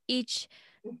from each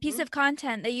piece Mm-hmm. of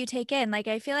content that you take in. Like,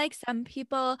 I feel like some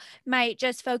people might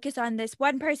just focus on this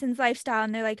one person's lifestyle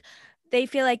and they're like, they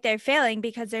feel like they're failing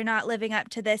because they're not living up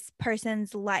to this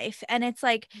person's life. And it's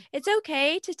like, it's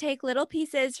okay to take little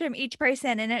pieces from each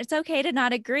person and it's okay to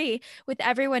not agree with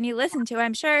everyone you listen to.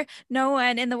 I'm sure no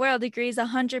one in the world agrees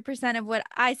 100% of what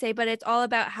I say, but it's all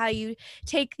about how you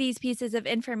take these pieces of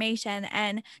information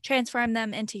and transform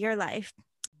them into your life.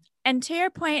 And to your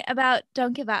point about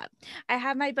don't give up, I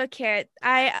have my book here.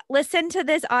 I listened to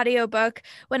this audiobook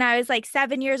when I was like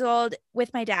 7 years old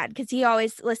with my dad because he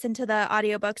always listened to the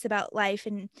audiobooks about life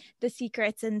and the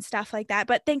secrets and stuff like that.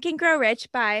 But Think and Grow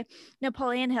Rich by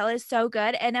Napoleon Hill is so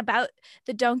good. And about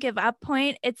the don't give up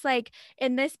point, it's like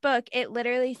in this book, it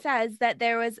literally says that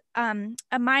there was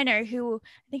a miner who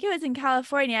I think it was in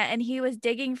California and he was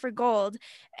digging for gold.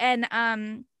 And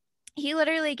he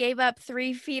literally gave up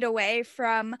 3 feet away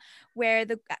from where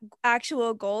the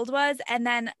actual gold was, and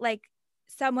then like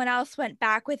someone else went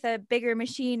back with a bigger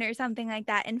machine or something like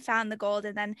that and found the gold,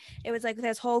 and then it was like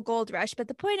this whole gold rush. But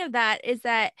the point of that is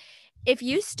that if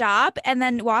you stop and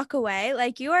then walk away,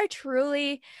 like you are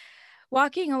truly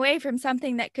walking away from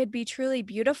something that could be truly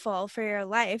beautiful for your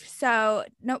life. So,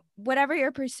 no, whatever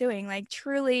you're pursuing, like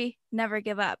truly never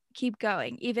give up. Keep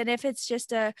going. Even if it's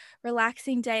just a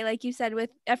relaxing day, like you said, with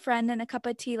a friend and a cup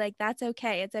of tea, like that's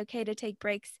okay. It's okay to take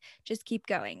breaks. Just keep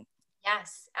going.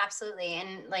 Yes, absolutely.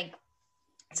 And like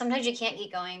sometimes you can't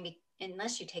keep going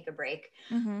unless you take a break.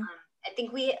 Mm-hmm. I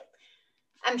think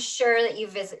I'm sure that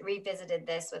you've revisited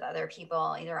this with other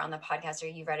people, either on the podcast or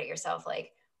you've read it yourself.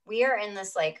 Like we are in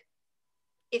this, like,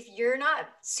 if you're not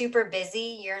super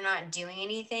busy, you're not doing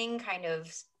anything kind of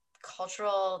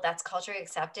that's culturally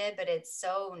accepted, but it's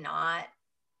so not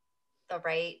the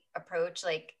right approach.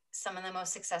 Like some of the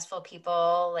most successful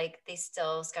people, like they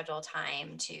still schedule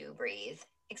time to breathe,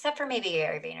 except for maybe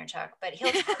Gary Vaynerchuk, but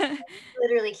he'll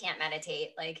literally can't meditate.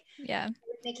 Like Yeah. it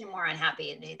would make him more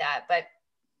unhappy to do that. But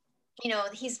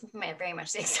he's very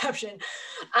much the exception.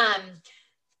 Um,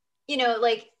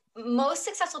 like most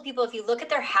successful people, if you look at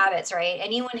their habits, right?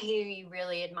 Anyone who you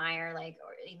really admire, like,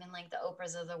 or even like the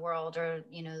Oprahs of the world, or,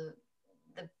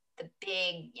 the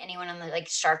big, anyone on the like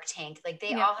Shark Tank, like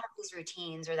they Yeah. all have these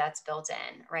routines or that's built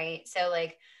in, right? So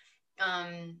like,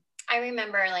 I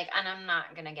remember like, and I'm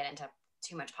not going to get into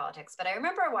too much politics, but I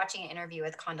remember watching an interview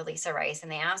with Condoleezza Rice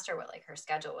and they asked her what like her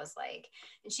schedule was like.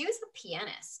 And she was the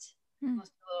pianist. Mm.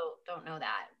 Most people don't know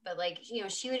that, but like,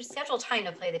 she would schedule time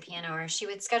to play the piano, or she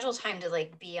would schedule time to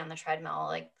like be on the treadmill,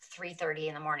 like 3:30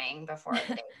 in the morning before the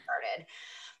day started,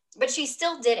 but she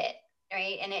still did it.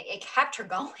 Right. And it kept her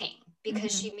going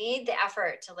because Mm-hmm. she made the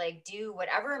effort to like do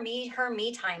whatever her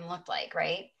me time looked like.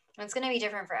 Right. And it's going to be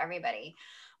different for everybody.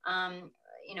 Um,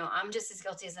 I'm just as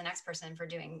guilty as the next person for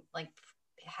doing like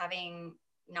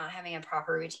not having a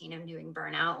proper routine. I'm doing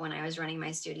burnout when I was running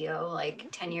my studio, like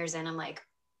 10 years in, I'm like,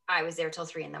 I was there till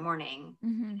 3 a.m,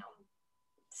 Mm-hmm.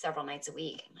 several nights a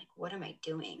week. I'm like, what am I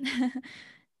doing?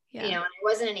 Yeah. And I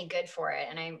wasn't any good for it.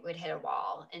 And I would hit a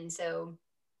wall. And so,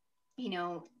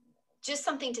 just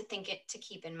something to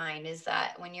keep in mind is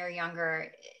that when you're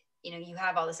younger, you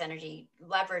have all this energy,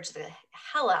 leverage the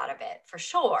hell out of it for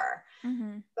sure.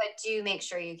 Mm-hmm. But do make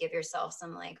sure you give yourself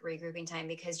some like regrouping time,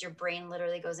 because your brain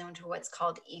literally goes into what's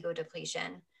called ego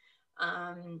depletion.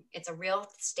 It's a real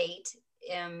state.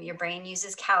 Your brain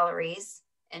uses calories.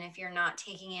 And if you're not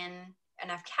taking in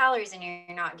enough calories and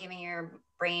you're not giving your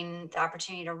brain the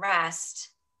opportunity to rest,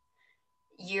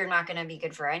 you're not going to be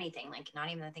good for anything, like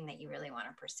not even the thing that you really want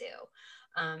to pursue.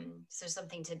 So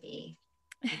something to be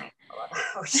mindful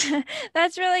about.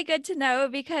 That's really good to know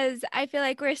because I feel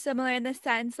like we're similar in the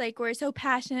sense like we're so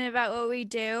passionate about what we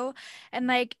do. And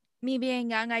like me being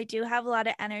young, I do have a lot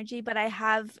of energy, but I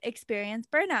have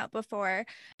experienced burnout before.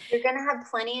 You're going to have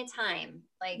plenty of time.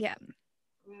 Like, Yeah.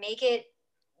 make it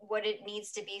what it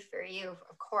needs to be for you,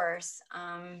 of course.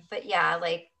 But yeah,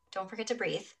 like, don't forget to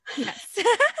breathe. Yes.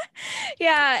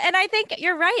 Yeah. And I think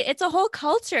you're right. It's a whole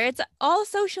culture. It's all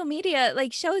social media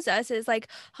like shows us is like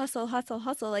hustle, hustle,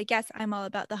 hustle. Like, yes, I'm all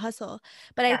about the hustle.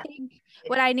 But I Yeah. think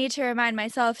what I need to remind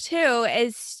myself too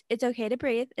is it's okay to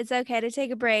breathe. It's okay to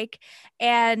take a break.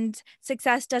 And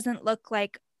success doesn't look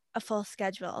like a full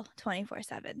schedule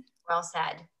 24/7. Well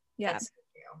said. Yeah. That's so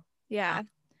true. Yeah.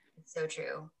 It's so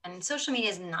true. And social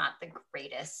media is not the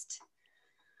greatest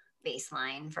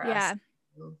baseline for us, Yeah.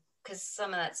 because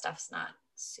some of that stuff's not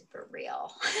super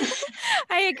real.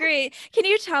 I agree. Can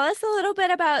you tell us a little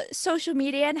bit about social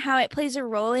media and how it plays a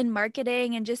role in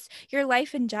marketing and just your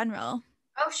life in general?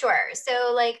 Oh, sure.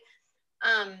 So like,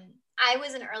 I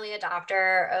was an early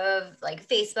adopter of like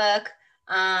Facebook.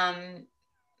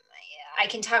 I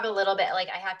can talk a little bit, like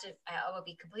I will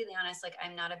be completely honest, like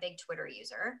I'm not a big Twitter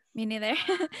user. Me neither.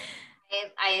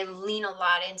 I lean a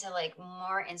lot into like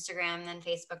more Instagram than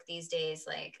Facebook these days,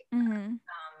 like Hmm.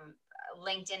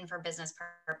 LinkedIn for business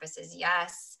purposes.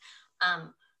 Yes.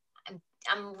 Um,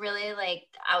 I'm really like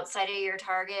outside of your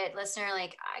target listener.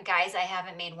 Like, guys, I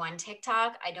haven't made one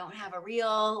TikTok. I don't have a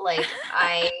reel. Like,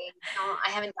 I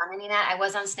haven't done any of that. I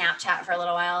was on Snapchat for a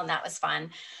little while and that was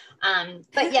fun.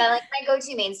 But yeah, like my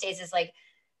go-to mainstays is like,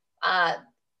 uh,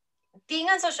 being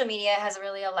on social media has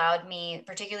really allowed me,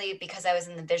 particularly because I was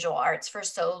in the visual arts for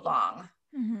so long.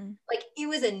 Mm-hmm. Like it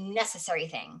was a necessary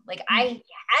thing. Like Mm-hmm. I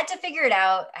had to figure it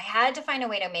out. I had to find a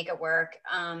way to make it work.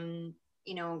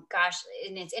 Gosh,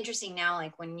 and it's interesting now,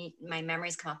 like when my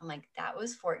memories come up, I'm like, that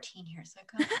was 14 years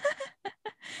ago.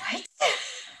 What?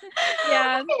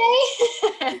 Yeah.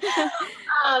 Okay.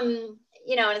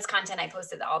 And it's content I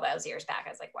posted all those years back. I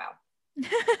was like, wow.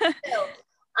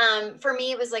 So for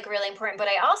me, it was like really important, but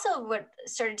I also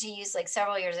started to use like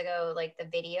several years ago, like the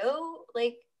video,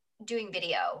 like doing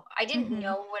video. I didn't Mm-hmm.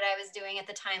 know what I was doing at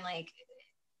the time. Like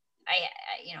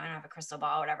I don't have a crystal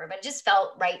ball or whatever, but it just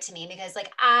felt right to me because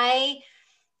like I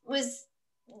was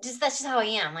that's just how I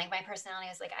am. Like my personality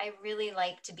is like, I really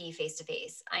like to be face to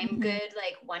face. I'm Mm-hmm. good,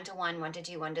 like 1 to 1, 1 to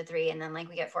 2, 1 to 3. And then like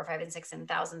we get 4, 5, and 6 and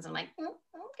thousands. I'm like, I'm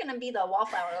going to be the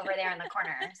wallflower over there in the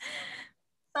corner.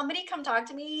 So somebody come talk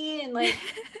to me. And like,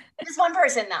 just one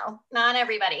person though, not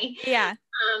everybody. Yeah.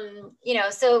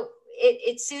 So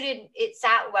it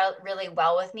sat really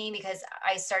well with me because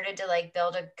I started to like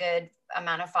build a good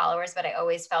amount of followers, but I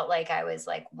always felt like I was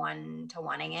like 1 to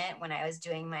 1ing it when I was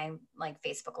doing my like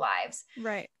Facebook lives.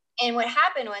 Right. And what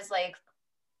happened was like,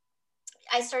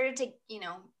 I started to,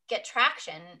 get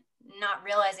traction, not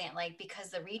realizing it, like, because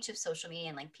the reach of social media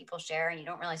and like people share and you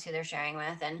don't realize who they're sharing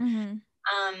with. And,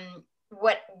 Mm-hmm.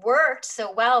 what worked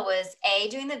so well was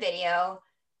doing the video,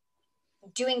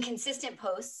 doing consistent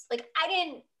posts. Like I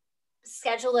didn't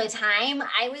schedule a time.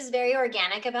 I was very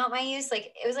organic about my use.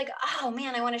 Like it was like, oh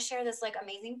man, I want to share this like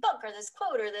amazing book or this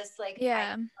quote or this like I Yeah.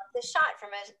 love this shot from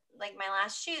like my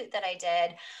last shoot that I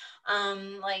did.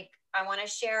 Like I want to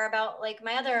share about like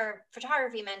my other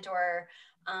photography mentor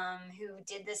who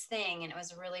did this thing and it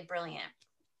was really brilliant.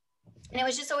 And it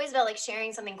was just always about like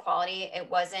sharing something quality.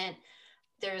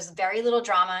 There's very little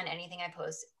drama in anything I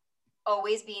post.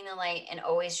 Always being the light and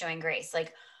always showing grace.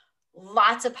 Like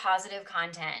lots of positive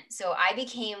content. So I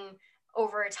became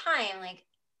over time like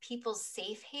people's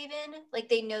safe haven. Like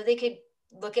they know they could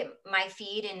look at my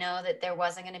feed and know that there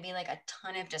wasn't going to be like a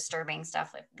ton of disturbing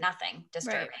stuff, like nothing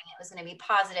disturbing. Right. It was going to be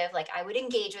positive. Like I would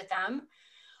engage with them.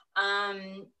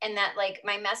 And that like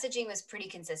my messaging was pretty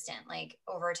consistent. Like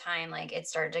over time, like it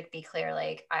started to be clear,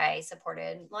 like I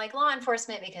supported like law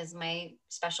enforcement because my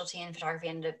specialty in photography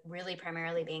ended up really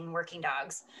primarily being working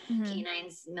dogs, Mm-hmm.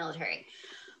 canines, military.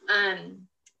 Um,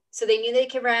 so they knew they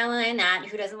could rely on that.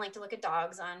 Who doesn't like to look at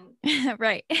dogs on?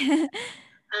 Right.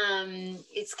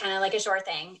 It's kind of like a sure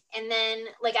thing. And then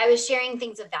like I was sharing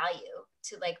things of value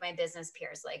to like my business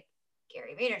peers, like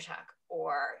Gary Vaynerchuk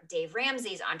or Dave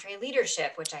Ramsey's Entree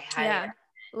Leadership, which I highly Yeah. recommend.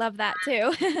 Love that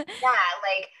too. Yeah,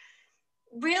 like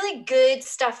really good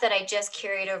stuff that I just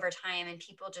carried over time, and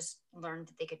people just learned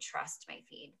that they could trust my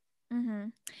feed. Mm-hmm.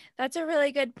 That's a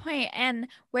really good point. And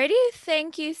where do you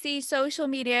think you see social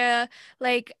media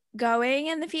like going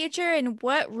in the future, and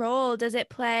what role does it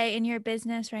play in your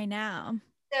business right now?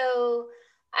 So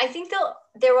I think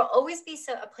there will always be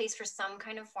a place for some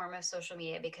kind of form of social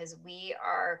media because we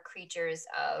are creatures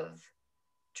of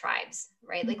tribes,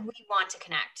 right? Like Mm-hmm. we want to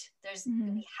connect.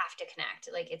 Mm-hmm. We have to connect.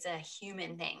 Like it's a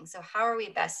human thing. So how are we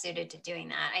best suited to doing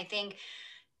that? I think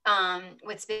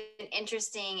what's been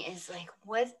interesting is like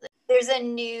there's a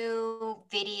new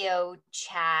video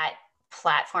chat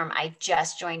platform. I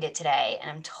just joined it today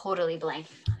and I'm totally blanking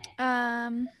on it.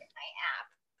 Um, My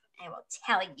app. I will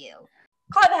tell you.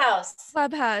 Clubhouse.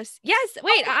 Clubhouse. Yes.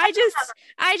 Wait, Okay,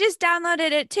 I just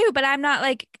downloaded it too, but I'm not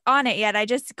like on it yet. I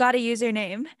just got a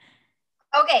username.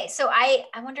 okay, so I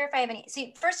wonder if I have any.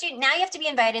 See, first now you have to be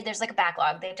invited. There's like a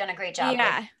backlog. They've done a great job like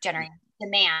Yeah. generating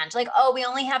demand. Like, oh, we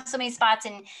only have so many spots,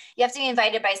 and you have to be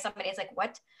invited by somebody. It's like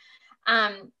what?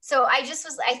 So I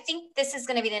think this is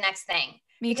going to be the next thing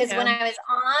Me because when too. I was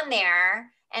on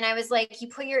there and I was like, you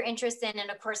put your interest in, and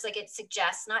of course, like it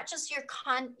suggests not just your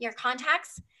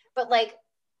contacts, but like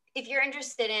if you're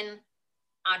interested in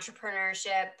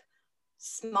entrepreneurship,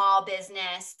 small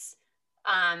business,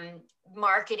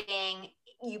 marketing,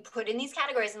 you put in these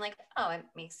categories and like, oh, it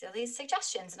makes all these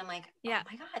suggestions. And I'm like, oh Yeah.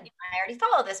 my God, I already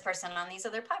follow this person on these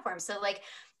other platforms. So like,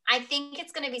 I think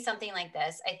it's going to be something like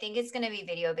this. I think it's going to be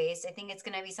video based. I think it's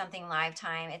going to be something live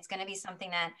time. It's going to be something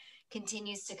that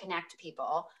continues to connect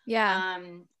people, Yeah.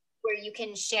 where you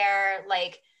can share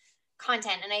like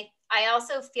content. And I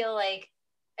also feel like,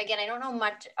 again, I don't know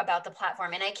much about the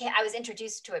platform, and I was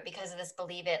introduced to it because of this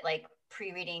Believe It, like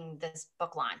pre-reading this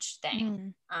book launch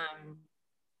thing. Mm.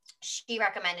 she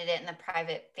recommended it in the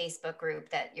private Facebook group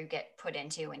that you get put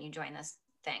into when you join this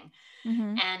thing.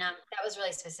 Mm-hmm. And that was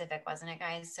really specific, wasn't it,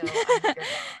 guys? So I hope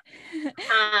you're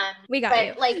We got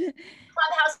you. but like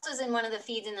Clubhouse was in one of the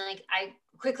feeds, and like I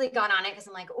quickly got on it because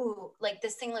I'm like, ooh, like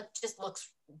this thing just looks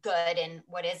good, and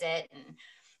what is it?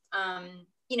 And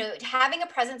you know, having a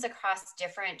presence across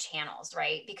different channels,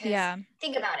 right? Because Yeah.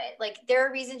 think about it, like there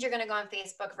are reasons you're going to go on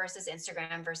Facebook versus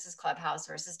Instagram versus Clubhouse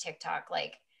versus TikTok.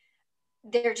 Like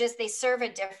they serve a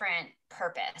different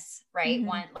purpose, right? Mm-hmm.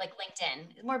 One, like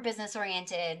LinkedIn is more business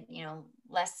oriented, you know,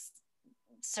 less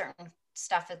certain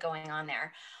stuff is going on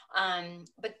there.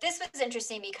 But this was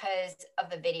interesting because of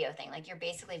the video thing. Like you're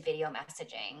basically video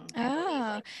messaging, I believe.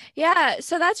 Oh, Like, yeah.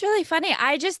 So that's really funny.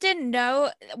 I just didn't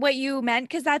know what you meant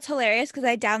because that's hilarious because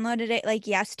I downloaded it like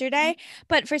yesterday.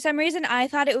 But for some reason, I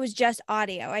thought it was just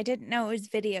audio. I didn't know it was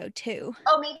video too.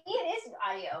 oh, maybe it is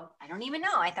audio. I don't even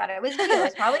know. I thought it was video.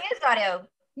 It probably is audio.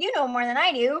 You know more than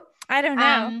I do. I don't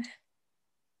know. Um,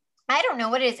 I don't know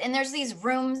what it is. And there's these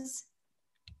rooms.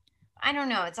 I don't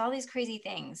know. It's all these crazy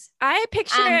things. I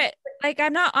picture it like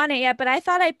I'm not on it yet, but I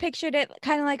thought I pictured it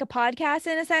kind of like a podcast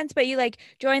in a sense, but you like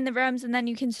join the rooms and then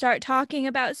you can start talking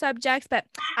about subjects. But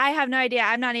I have no idea.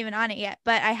 I'm not even on it yet,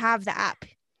 but I have the app.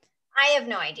 I have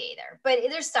no idea either, but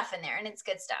there's stuff in there and it's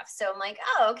good stuff. So I'm like,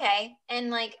 oh, okay.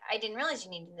 And like, I didn't realize you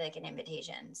needed like an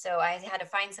invitation. So I had to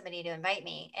find somebody to invite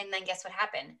me. And then guess what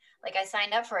happened? Like I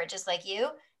signed up for it just like you.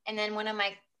 And then one of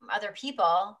my other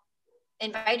people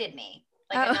invited me,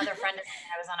 like Oh, another friend of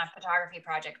mine I was on a photography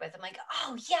project with. I'm like,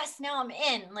 oh yes, now I'm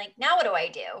in. Like, now what do?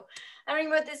 I don't even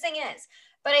know what this thing is.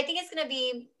 But I think it's going to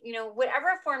be, you know,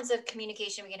 whatever forms of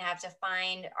communication we can have to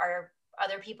find our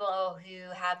other people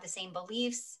who have the same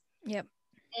beliefs, yep.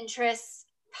 interests,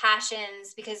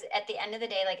 passions, because at the end of the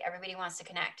day, like everybody wants to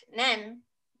connect. And then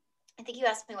I think you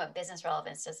asked me what business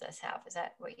relevance does this have? Is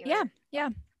that what you Yeah. were? Yeah.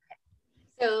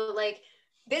 So like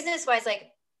business wise,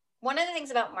 like one of the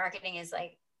things about marketing is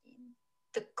like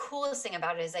the coolest thing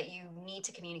about it is that you need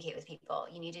to communicate with people.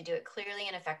 You need to do it clearly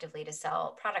and effectively to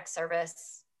sell product,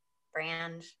 service,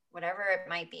 brand, whatever it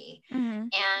might be. Mm-hmm.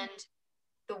 And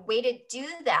the way to do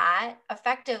that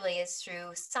effectively is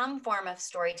through some form of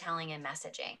storytelling and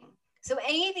messaging. So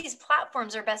any of these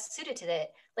platforms are best suited to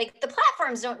it. Like the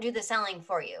platforms don't do the selling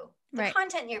for you. The Right.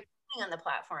 content you're putting on the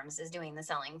platforms is doing the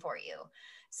selling for you.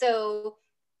 So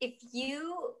if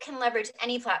you can leverage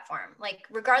any platform, like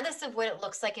regardless of what it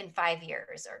looks like in 5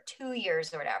 years or 2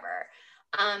 years or whatever,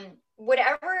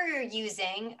 whatever you're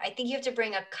using, I think you have to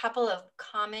bring a couple of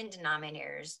common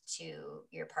denominators to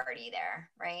your party there,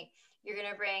 right? You're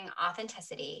going to bring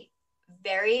authenticity,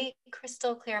 very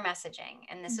crystal clear messaging.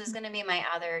 And this is going to be my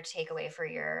other takeaway for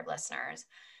your listeners.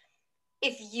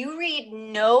 If you read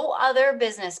no other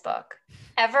business book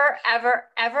ever, ever,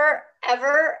 ever,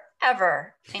 ever,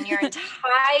 ever in your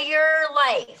entire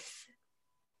life,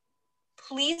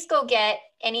 please go get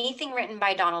anything written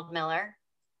by Donald Miller.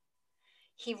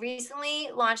 He recently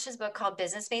launched his book called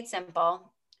Business Made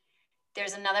Simple.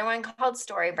 There's another one called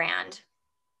Story Brand.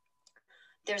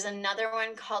 There's another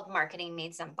one called Marketing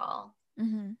Made Simple.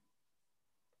 Mm-hmm.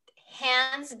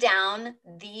 Hands down,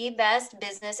 the best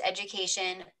business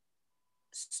education,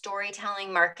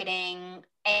 storytelling, marketing,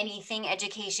 anything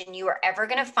education you are ever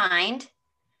going to find.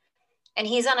 And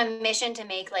he's on a mission to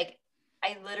make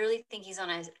I literally think he's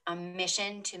on a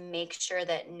mission to make sure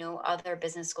that no other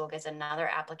business school gets another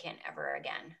applicant ever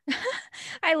again.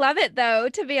 I love it though,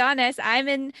 to be honest. I'm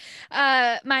in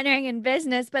minoring in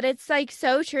business, but it's like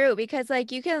so true because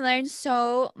like you can learn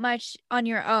so much on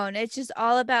your own. It's just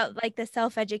all about like the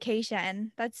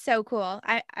self-education. That's so cool.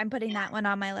 I'm putting that one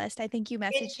on my list. I think you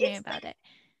messaged me about it.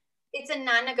 It's a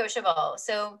non-negotiable.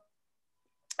 So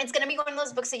it's going to be one of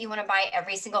those books that you want to buy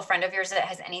every single friend of yours that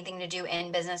has anything to do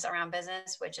in business, around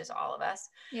business, which is all of us.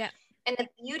 Yeah. And the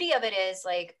beauty of it is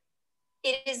like,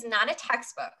 it is not a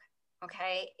textbook.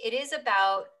 Okay. It is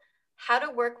about how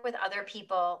to work with other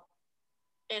people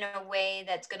in a way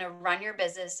that's going to run your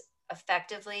business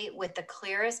effectively with the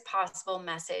clearest possible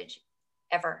message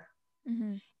ever.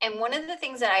 Mm-hmm. And one of the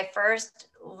things that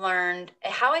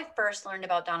how I first learned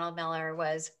about Donald Miller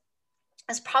was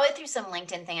probably through some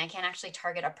LinkedIn thing. I can't actually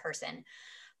target a person,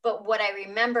 but what I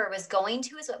remember was going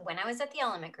to when I was at the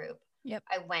Element Group, Yep.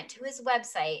 I went to his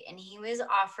website and he was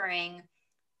offering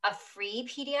a free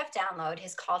PDF download,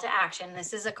 his call to action.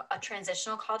 This is a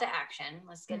transitional call to action.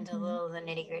 Let's get into a little of the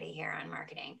nitty gritty here on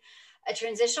marketing. A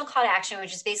transitional call to action,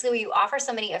 which is basically where you offer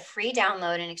somebody a free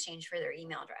download in exchange for their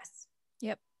email address.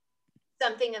 Yep.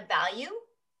 Something of value,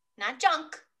 not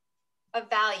junk, of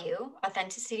value,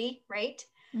 authenticity, right?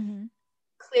 Mm-hmm.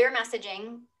 Clear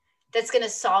messaging that's going to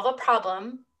solve a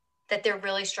problem that they're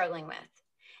really struggling with.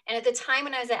 And at the time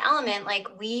when I was at Element, like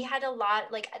we had a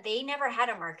lot, like they never had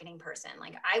a marketing person.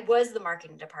 Like I was the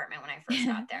marketing department when I first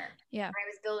got there. Yeah. I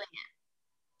was building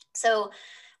it. So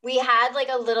we had like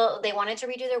a little, they wanted to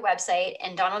redo their website,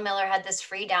 and Donald Miller had this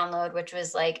free download, which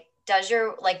was like, does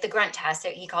your, like the grunt test,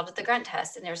 he called it the grunt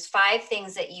test. And there's 5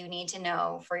 things that you need to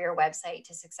know for your website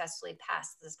to successfully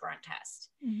pass this grunt test.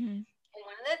 Mm-hmm. And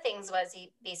one of the things was,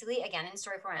 he basically, again, in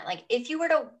story format, like if you were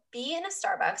to be in a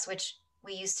Starbucks, which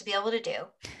we used to be able to do,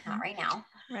 not right now,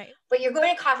 Right. but you're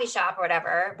going to a coffee shop or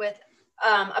whatever with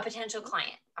a potential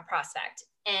client, a prospect,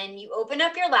 and you open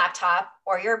up your laptop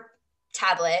or your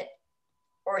tablet,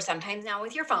 or sometimes now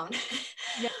with your phone,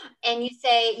 Yeah. and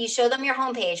you show them your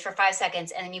homepage for 5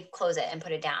 seconds, and then you close it and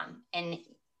put it down. And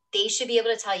they should be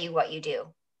able to tell you what you do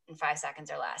in 5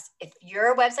 seconds or less. If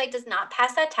your website does not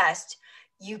pass that test,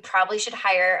 you probably should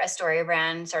hire a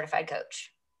StoryBrand certified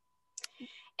coach.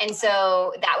 And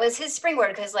so that was his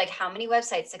springboard, because like, how many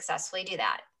websites successfully do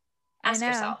that? Ask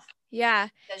yourself. Yeah,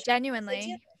 Does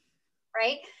genuinely.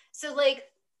 right? So like,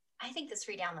 I think this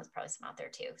free download's probably some out there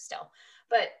too still,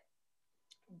 but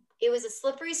it was a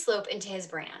slippery slope into his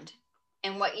brand.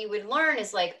 And what you would learn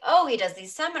is like, oh, he does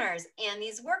these seminars and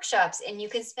these workshops, and you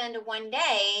can spend one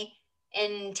day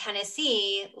in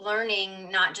Tennessee learning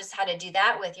not just how to do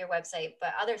that with your website,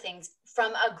 but other things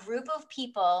from a group of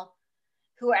people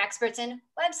who are experts in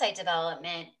website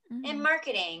development and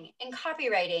marketing and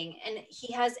copywriting. And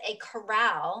he has a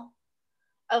corral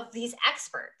of these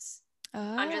experts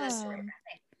under the story.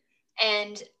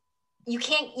 And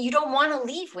you don't want to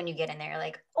leave when you get in there.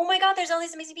 Like, oh my God, there's all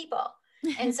these amazing people.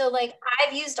 And so like,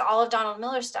 I've used all of Donald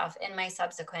Miller's stuff in my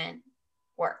subsequent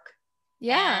work.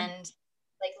 Yeah. And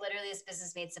like literally this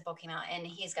Business Made Simple came out, and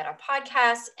he's got a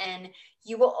podcast, and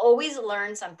you will always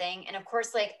learn something. And of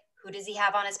course, like, who does he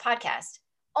have on his podcast?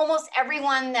 Almost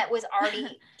everyone that was already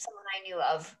someone I knew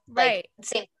of, like Right.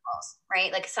 same calls,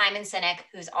 right? Like Simon Sinek,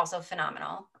 who's also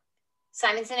phenomenal.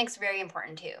 Simon Sinek's very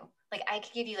important too. Like I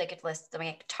could give you like a list of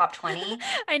like top 20.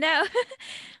 I know.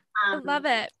 I love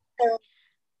it. So,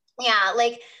 yeah,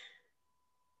 like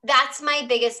that's my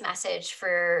biggest message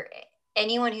for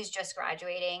anyone who's just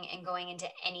graduating and going into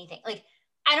anything. Like,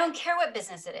 I don't care what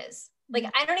business it is. Like,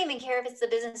 I don't even care if it's the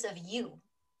business of you.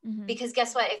 Mm-hmm. Because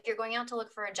guess what? If you're going out to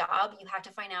look for a job, you have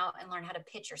to find out and learn how to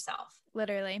pitch yourself.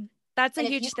 Literally. That's a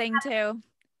huge thing too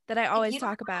that I always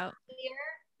talk about.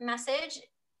 Clear message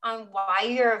on why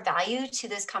you're of value to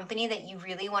this company that you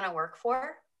really want to work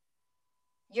for,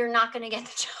 you're not going to get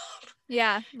the job.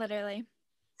 Yeah, literally.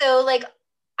 So like,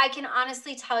 I can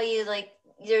honestly tell you, like,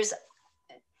 there's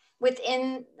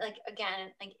within, like,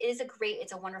 again, like it's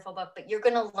a wonderful book, but you're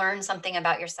going to learn something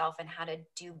about yourself and how to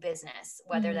do business,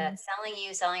 whether that's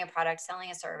selling a product, selling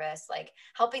a service, like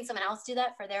helping someone else do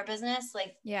that for their business.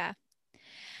 Like, yeah.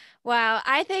 Wow,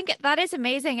 I think that is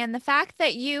amazing. And the fact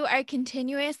that you are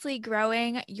continuously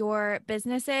growing your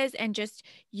businesses and just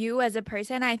you as a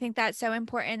person, I think that's so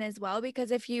important as well.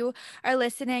 Because if you are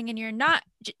listening and you're not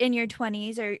in your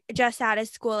 20s or just out of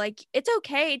school, like it's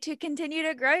okay to continue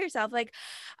to grow yourself. Like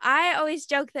I always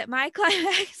joke that my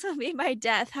climax will be my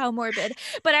death. How morbid.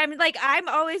 But I'm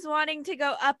always wanting to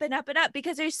go up and up and up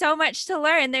because there's so much to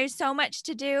learn. There's so much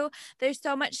to do. There's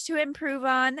so much to improve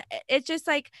on. It's just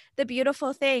like the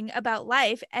beautiful thing about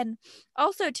life. And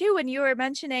also too, when you were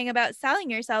mentioning about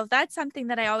selling yourself, that's something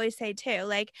that I always say too.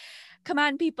 Like, come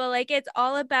on, people, like it's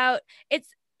all about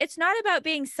it's not about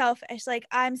being selfish, like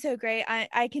I'm so great,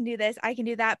 I can do this, I can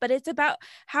do that, but it's about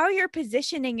how you're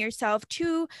positioning yourself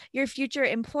to your future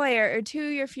employer or to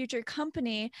your future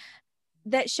company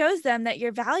that shows them that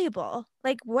you're valuable.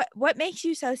 Like what makes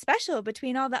you so special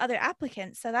between all the other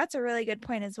applicants. So that's a really good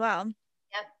point as well.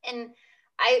 Yep. And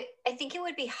I think it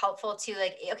would be helpful to,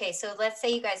 like, okay, so let's say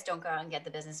you guys don't go out and get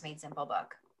the Business Made Simple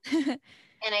book.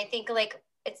 And I think like,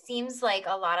 it seems like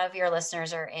a lot of your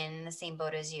listeners are in the same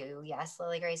boat as you. Yes,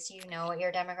 Lily Grace, do you know what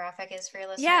your demographic is for your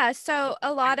listeners? Yeah, so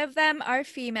a lot of them are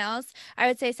females. I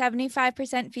would say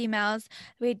 75% females.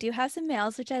 We do have some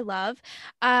males, which I love.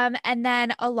 And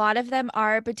then a lot of them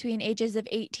are between ages of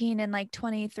 18 and like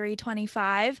 23,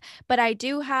 25. But I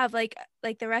do have like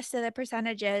the rest of the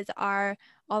percentages are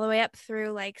all the way up through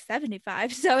like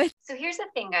 75. So here's the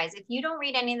thing, guys. If you don't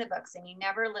read any of the books and you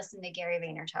never listen to Gary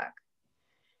Vaynerchuk,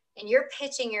 and you're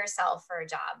pitching yourself for a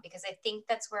job, because I think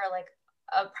that's where like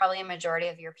probably a majority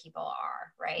of your people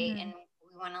are, right? And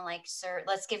we want to like, sir,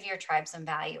 let's give your tribe some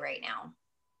value right now.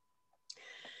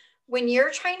 When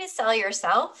you're trying to sell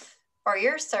yourself or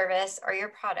your service or your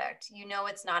product, you know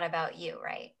it's not about you,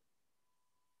 right?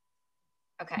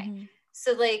 Okay.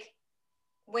 So like,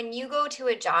 when you go to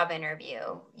a job interview,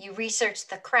 you research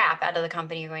the crap out of the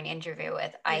company you're going to interview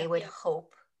with. I would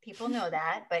hope People know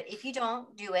that. But if you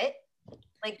don't, do it.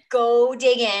 Like, go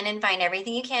dig in and find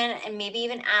everything you can, and maybe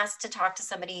even ask to talk to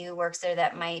somebody who works there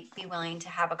that might be willing to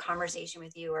have a conversation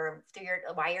with you, or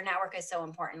why your network is so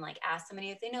important. Like, ask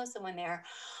somebody if they know someone there,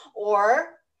 or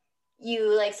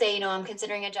you like say, I'm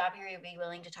considering a job here. You'd be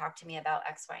willing to talk to me about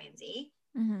X, Y, and Z.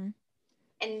 Mm-hmm.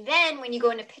 And then when you go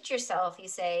in to pitch yourself, you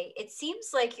say, it seems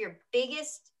like your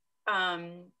biggest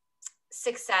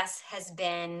success has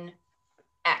been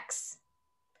X.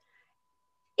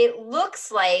 It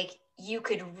looks like you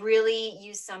could really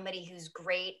use somebody who's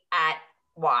great at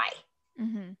Y,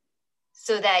 Mm-hmm.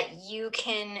 so that you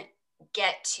can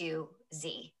get to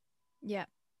Z. Yeah.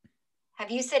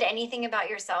 Have you said anything about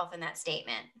yourself in that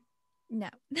statement? No.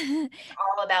 It's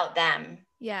all about them.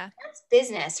 Yeah. That's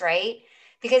business, right?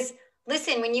 Because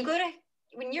listen, when you're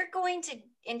going to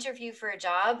interview for a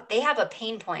job, they have a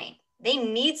pain point. They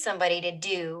need somebody to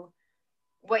do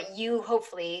what you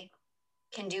hopefully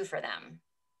can do for them.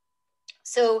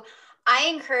 So I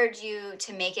encourage you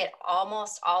to make it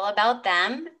almost all about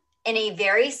them in a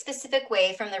very specific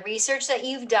way from the research that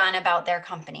you've done about their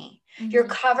company. Mm-hmm. Your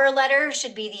cover letter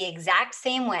should be the exact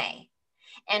same way.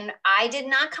 And I did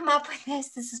not come up with this.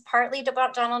 This is partly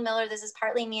about Donald Miller. This is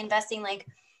partly me investing like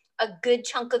a good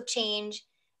chunk of change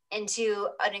into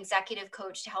an executive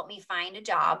coach to help me find a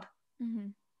job,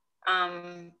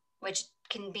 which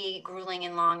can be grueling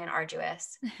and long and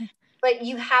arduous. But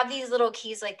you have these little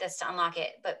keys like this to unlock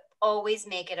it, but always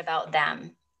make it about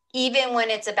them, even when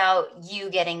it's about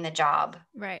you getting the job.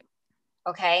 Right.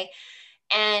 Okay.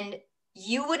 And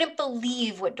you wouldn't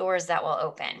believe what doors that will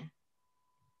open,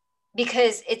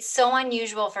 because it's so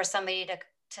unusual for somebody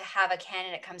to have a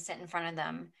candidate come sit in front of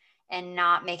them and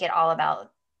not make it all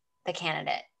about the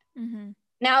candidate. Mm-hmm.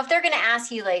 Now, if they're going to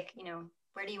ask you, like,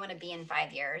 where do you want to be in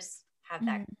 5 years? Have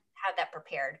that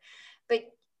prepared. But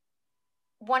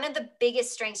one of the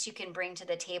biggest strengths you can bring to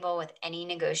the table with any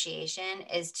negotiation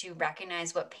is to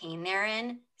recognize what pain they're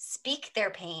in, speak their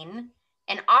pain,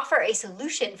 and offer a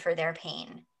solution for their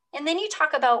pain. And then you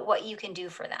talk about what you can do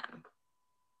for them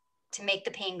to make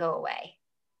the pain go away.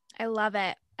 I love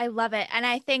it. I love it. And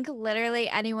I think literally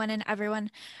anyone and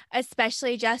everyone,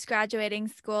 especially just graduating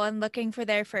school and looking for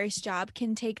their first job,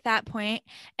 can take that point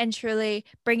and truly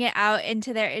bring it out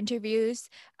into their interviews.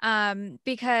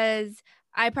 Because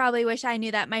I probably wish I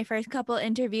knew that my first couple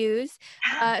interviews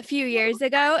a few years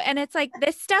ago. And it's like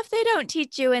this stuff they don't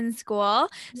teach you in school.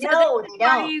 So No, this is they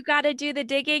why don't. you got to do the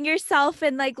digging yourself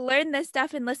and like learn this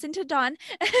stuff and listen to Dawn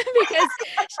because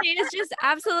she is just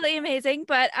absolutely amazing.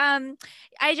 But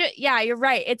yeah, you're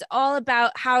right. It's all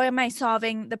about how am I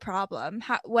solving the problem?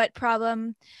 What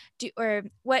problem or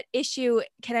what issue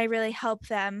can I really help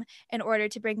them in order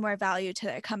to bring more value to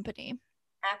their company?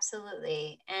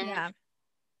 Absolutely. And,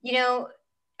 Yeah.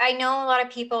 I know a lot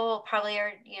of people probably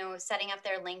are, setting up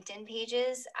their LinkedIn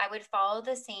pages. I would follow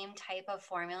the same type of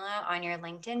formula on your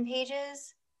LinkedIn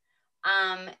pages.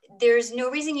 There's no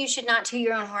reason you should not toot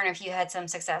your own horn if you had some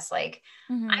success. Like,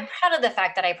 I'm proud of the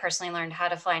fact that I personally learned how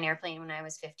to fly an airplane when I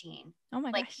was 15. Oh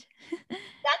my Like, gosh.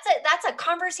 that's a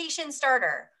conversation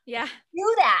starter. Yeah.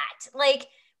 Do that. Like,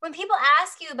 when people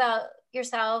ask you about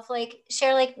yourself, like,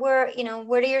 share, like, what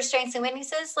are your strengths and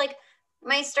weaknesses? Like,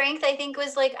 my strength, I think,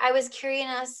 was like I was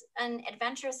curious and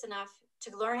adventurous enough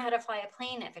to learn how to fly a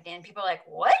plane at 15. And people are like,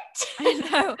 what? I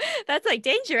know. That's like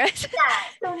dangerous. Yeah.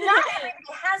 So not everybody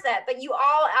has that, but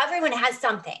everyone has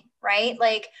something, right?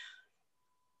 Like,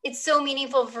 it's so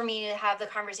meaningful for me to have the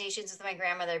conversations with my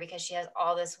grandmother because she has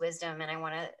all this wisdom, and I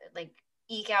want to like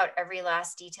eke out every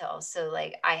last detail. So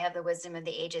like I have the wisdom of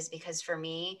the ages, because for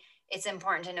me, it's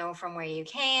important to know from where you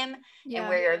came and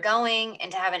where you're going,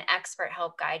 and to have an expert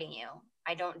help guiding you.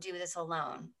 I don't do this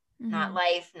alone. Not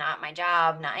life, not my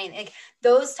job, not anything. Like,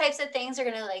 those types of things are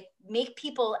gonna like make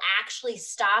people actually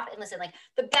stop and listen. Like,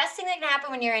 the best thing that can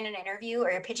happen when you're in an interview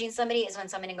or you're pitching somebody is when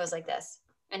somebody goes like this.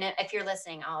 And if you're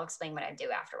listening, I'll explain what I do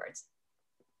afterwards.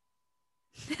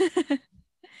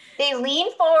 They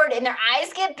lean forward and their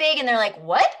eyes get big and they're like,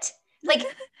 what? Like,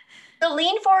 the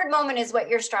lean forward moment is what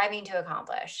you're striving to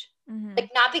accomplish.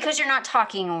 Like, not because you're not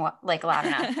talking like loud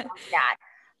enough, that,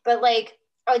 but like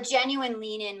a genuine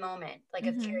lean in moment, like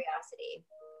of curiosity.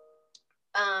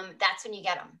 That's when you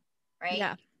get them, right?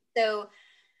 Yeah. So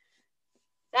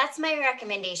that's my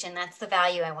recommendation. That's the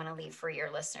value I want to leave for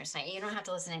your listeners tonight. You don't have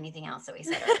to listen to anything else that we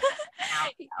said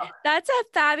earlier. That's a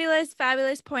fabulous,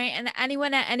 fabulous point. And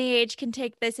anyone at any age can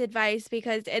take this advice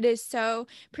because it is so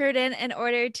prudent in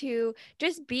order to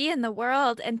just be in the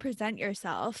world and present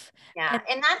yourself. Yeah.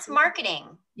 And that's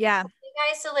marketing. Yeah. Okay,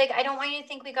 guys. So like, I don't want you to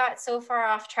think we got so far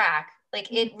off track. Like,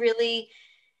 it really,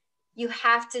 you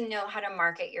have to know how to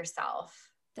market yourself.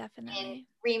 And Definitely.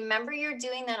 remember you're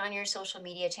doing that on your social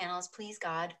media channels, please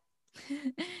God,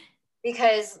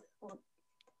 because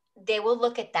they will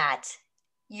look at that.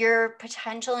 Your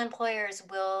potential employers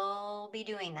will be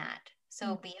doing that.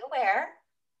 So be aware.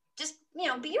 Just,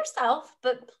 be yourself,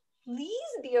 but please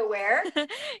be aware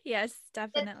Yes,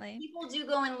 that definitely. people do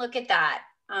go and look at that.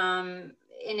 And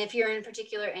if you're in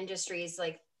particular industries,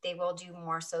 like they will do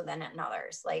more so than in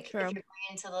others. Like if True. you're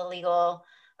going into the legal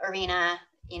arena,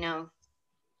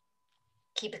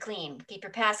 keep it clean, keep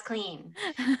your past clean.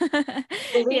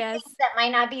 Delete Yes. things that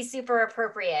might not be super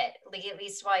appropriate, like at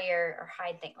least while you're or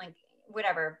hide things, like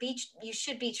whatever. You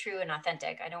should be true and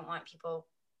authentic. I don't want people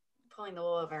pulling the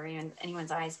wool over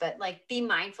anyone's eyes, but like be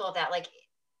mindful of that. Like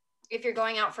if you're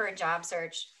going out for a job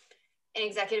search, an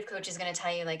executive coach is going to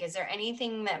tell you, like, is there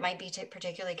anything that might be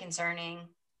particularly concerning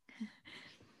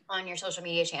on your social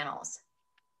media channels?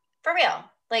 For real.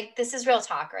 Like this is real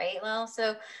talk, right? Well,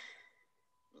 so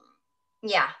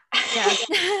yeah. Yeah.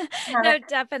 No, No,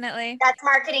 definitely. that's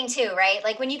marketing too, right?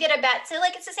 Like when you get a bad, so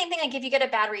like it's the same thing. Like if you get a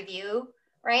bad review,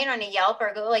 right, on a Yelp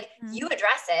or go, like you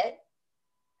address it,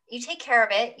 you take care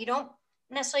of it, you don't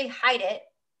necessarily hide it,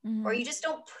 or Mm-hmm. you just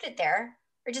don't put it there,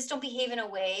 or just don't behave in a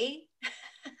way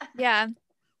Yeah,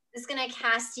 that's going to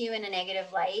cast you in a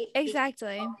negative light because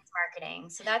exactly. it's marketing.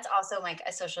 So that's also like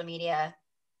a social media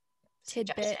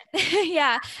suggestion. Tidbit.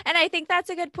 Yeah. And I think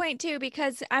that's a good point too,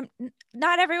 because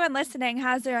not everyone listening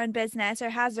has their own business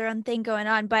or has their own thing going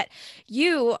on, but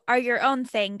you are your own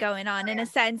thing going on in a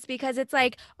sense, because it's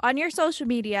like on your social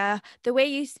media, the way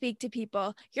you speak to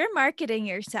people, you're marketing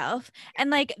yourself.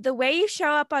 And like the way you show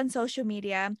up on social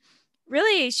media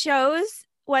really shows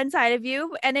one side of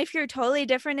you. And if you're totally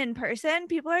different in person,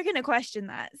 people are going to question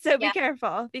that. So be Yeah.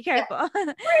 careful. Be Yeah. careful.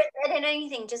 Or in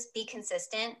anything, just be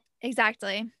consistent.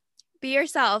 Exactly. Be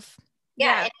yourself. Yeah.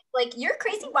 Yeah. And like you're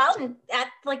crazy wild and at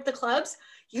like the clubs,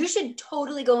 you should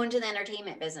totally go into the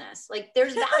entertainment business. Like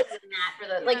there's value in that for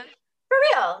the, like, Yeah. for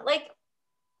real. Like,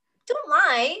 don't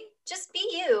lie. Just be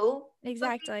you. But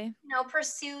Exactly.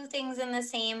 pursue things in the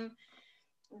same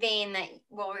vein that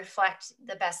will reflect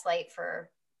the best light for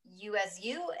you as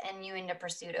you and you in the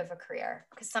pursuit of a career.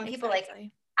 Because some people, like,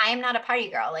 Exactly. I am not a party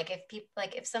girl. Like if people,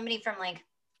 like if somebody from like,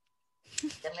 I'm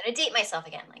going to date myself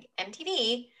again, like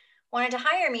MTV wanted to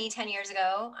hire me 10 years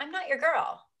ago, I'm not your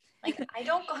girl. Like I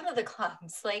don't go to the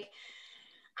clubs. Like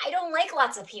I don't like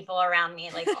lots of people around me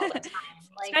like all the time.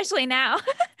 Like, Especially now.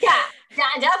 yeah,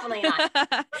 definitely not.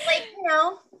 But like,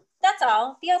 that's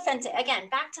all. Be authentic. Again,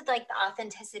 back to like the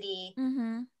authenticity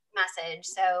Mm-hmm. message.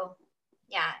 So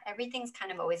yeah, everything's kind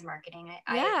of always marketing.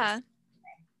 I Yeah.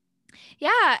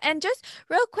 Yeah. And just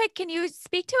real quick, can you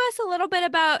speak to us a little bit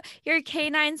about your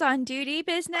canines on duty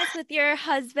business with your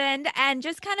husband and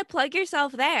just kind of plug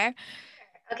yourself there?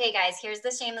 Okay, guys, here's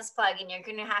the shameless plug, and you're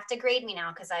going to have to grade me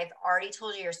now because I've already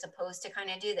told you you're supposed to kind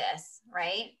of do this,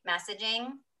 right? Messaging.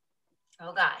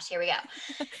 Oh gosh, here we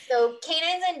go. So,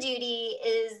 Canines on Duty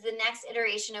is the next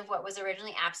iteration of what was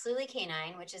originally Absolutely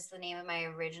Canine, which is the name of my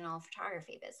original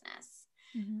photography business.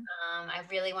 Mm-hmm. I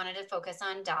really wanted to focus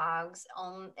on dogs,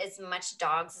 as much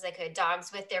dogs as I could.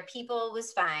 Dogs with their people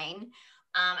was fine.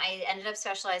 I ended up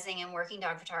specializing in working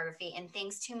dog photography, and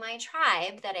thanks to my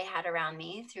tribe that I had around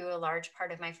me through a large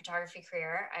part of my photography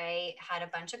career, I had a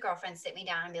bunch of girlfriends sit me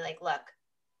down and be like, look,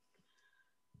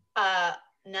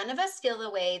 none of us feel the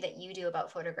way that you do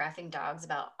about photographing dogs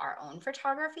about our own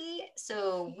photography.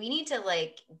 So we need to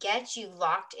like get you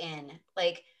locked in,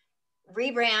 like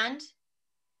rebrand,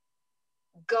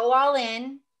 go all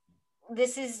in.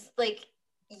 This is like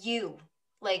you.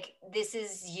 Like this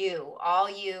is you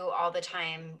all the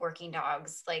time, working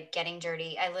dogs, like getting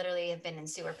dirty. I literally have been in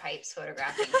sewer pipes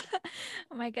photographing.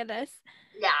 Oh my goodness.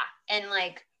 Yeah. And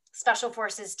like special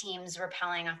forces teams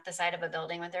rappelling off the side of a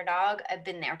building with their dog. I've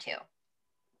been there too.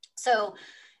 So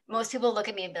most people look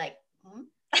at me and be like, hmm?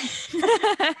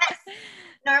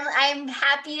 Normally I'm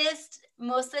happiest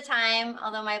most of the time,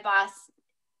 although my boss,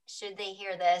 should they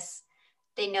hear this,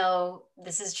 they know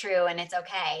this is true and it's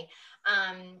okay.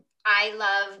 I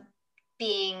love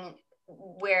being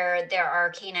where there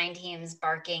are canine teams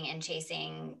barking and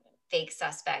chasing fake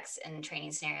suspects in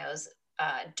training scenarios,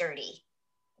 dirty,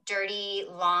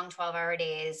 long 12-hour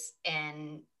days,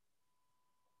 and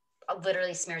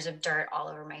literally smears of dirt all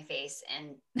over my face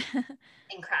and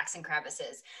in cracks and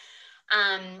crevices.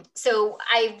 So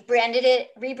I rebranded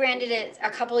it a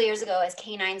couple of years ago as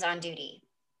Canines on Duty.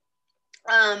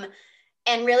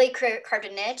 and really carved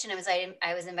a niche. And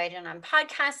I was invited on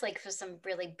podcasts, like for some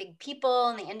really big people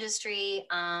in the industry.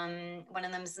 One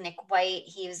of them is Nick White.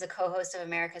 He was the co-host of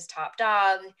America's Top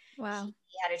Dog. Wow.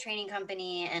 He had a training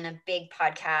company and a big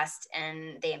podcast,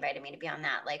 and they invited me to be on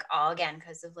that, like all again,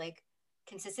 because of like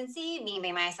consistency, me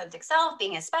being my authentic self,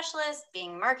 being a specialist,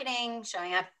 being marketing,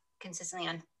 showing up consistently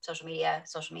on social media.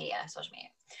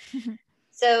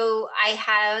 So I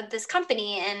had this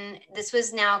company, and this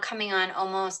was now coming on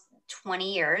almost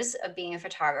 20 years of being a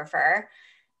photographer.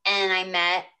 And I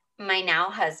met my now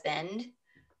husband,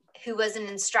 who was an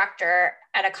instructor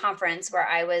at a conference where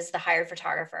I was the hired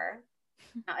photographer.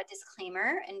 Now, a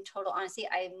disclaimer, in total honesty,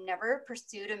 I've never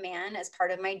pursued a man as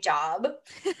part of my job.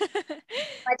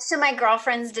 Much to my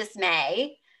girlfriend's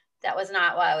dismay, that was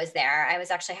not why I was there. I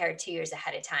was actually hired 2 years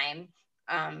ahead of time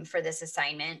for this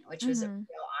assignment, which was a real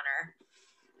honor.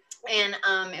 And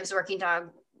it was a working dog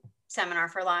seminar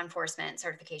for law enforcement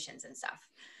certifications and stuff.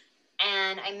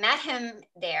 And I met him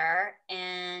there,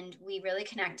 and we really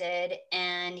connected.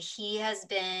 And he has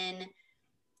been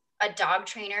a dog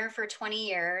trainer for 20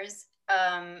 years,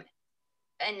 an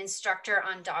instructor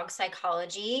on dog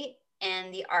psychology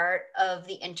and the art of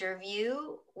the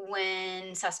interview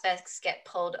when suspects get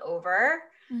pulled over.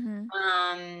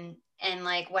 And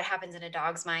like what happens in a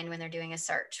dog's mind when they're doing a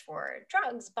search for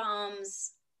drugs,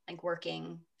 bombs, like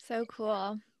working. So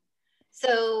cool.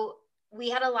 So we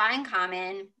had a lot in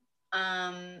common.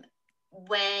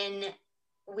 When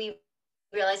we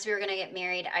realized we were going to get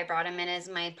married, I brought him in as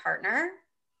my partner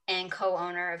and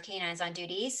co-owner of Canines on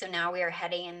Duty. So now we are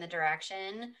heading in the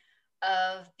direction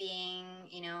of being,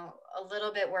 you know, a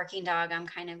little bit working dog. I'm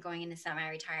kind of going into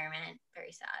semi-retirement,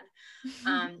 very sad.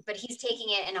 But he's taking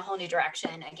it in a whole new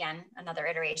direction. Again, another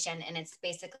iteration. And it's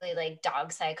basically like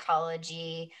dog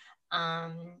psychology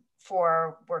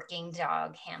for working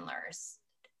dog handlers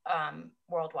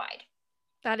worldwide.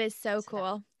 That is so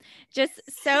cool. Just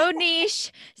so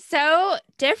niche, so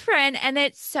different, and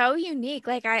it's so unique.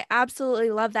 Like, I absolutely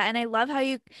love that. And I love how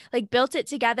you like built it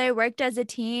together, worked as a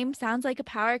team. Sounds like a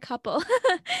power couple.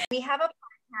 We have a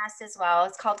podcast as well.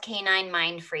 It's called Canine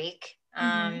Mind Freak.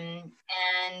 And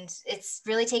it's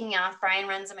really taking off. Brian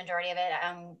runs the majority of it.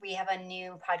 We have a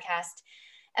new podcast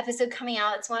episode coming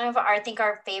out. It's one of our, I think,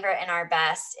 our favorite and our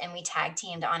best, and we tag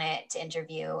teamed on it to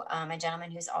interview a gentleman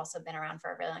who's also been around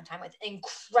for a really long time with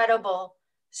incredible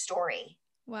story.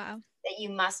 Wow. That you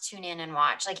must tune in and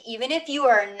watch. Like, even if you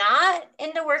are not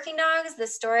into working dogs, the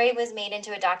story was made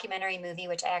into a documentary movie,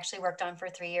 which I actually worked on for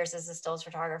 3 years as a stills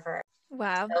photographer.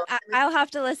 Wow. So, I'll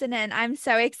have to listen in. I'm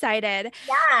so excited.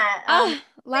 Yeah.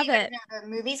 Love it. The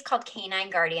movie's called Canine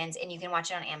Guardians, and you can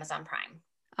watch it on Amazon Prime.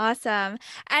 Awesome.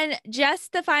 And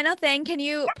just the final thing, can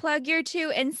you plug your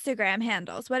 2 Instagram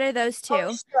handles? What are those 2?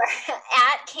 Oh, sure.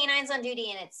 At Canines on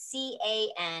Duty, and it's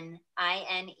CANINES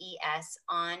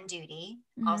on Duty,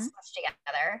 all smushed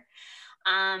together.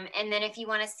 And then if you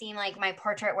want to see like my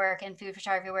portrait work and food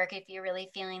photography work, if you're really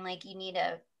feeling like you need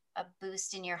a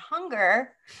boost in your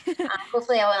hunger,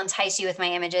 hopefully I will entice you with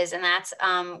my images, and that's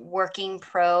Working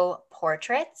Pro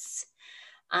Portraits.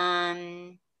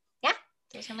 Yeah,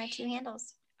 those are my 2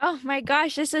 handles. Oh my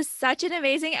gosh, this is such an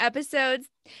amazing episode.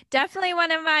 Definitely one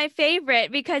of my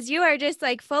favorite, because you are just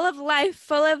like full of life,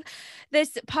 full of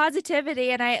this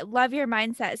positivity, and I love your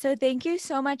mindset. So thank you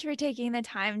so much for taking the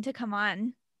time to come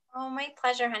on. Oh, my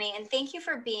pleasure, honey. And thank you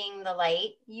for being the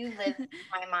light. You live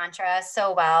my mantra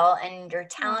so well, and you're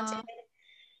talented,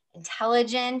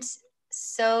 intelligent,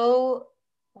 so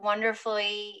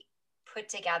wonderfully put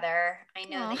together. I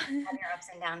know that you have your ups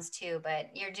and downs too, but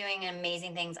you're doing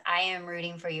amazing things. I am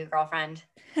rooting for you, girlfriend.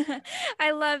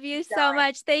 I love you so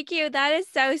much. Thank you. That is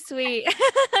so sweet.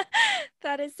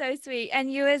 That is so sweet. And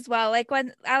you as well. Like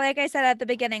I said at the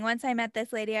beginning, once I met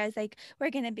this lady, I was like, we're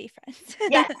going to be friends.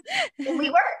 Yes, we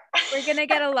were. We're going to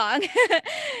get along.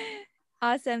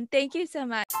 Awesome. Thank you so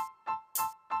much.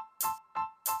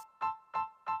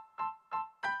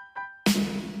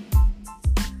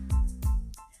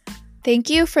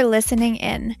 Thank you for listening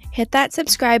in. Hit that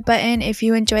subscribe button if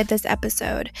you enjoyed this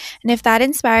episode. And if that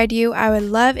inspired you, I would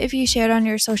love if you shared on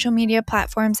your social media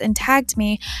platforms and tagged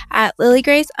me at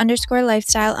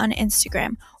lilygrace_lifestyle on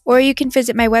Instagram. Or you can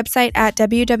visit my website at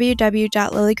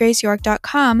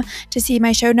www.lilygraceyork.com to see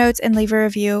my show notes and leave a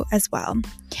review as well.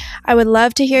 I would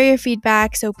love to hear your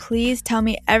feedback, so please tell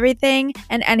me everything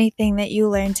and anything that you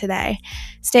learned today.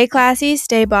 Stay classy,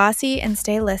 stay bossy, and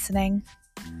stay listening.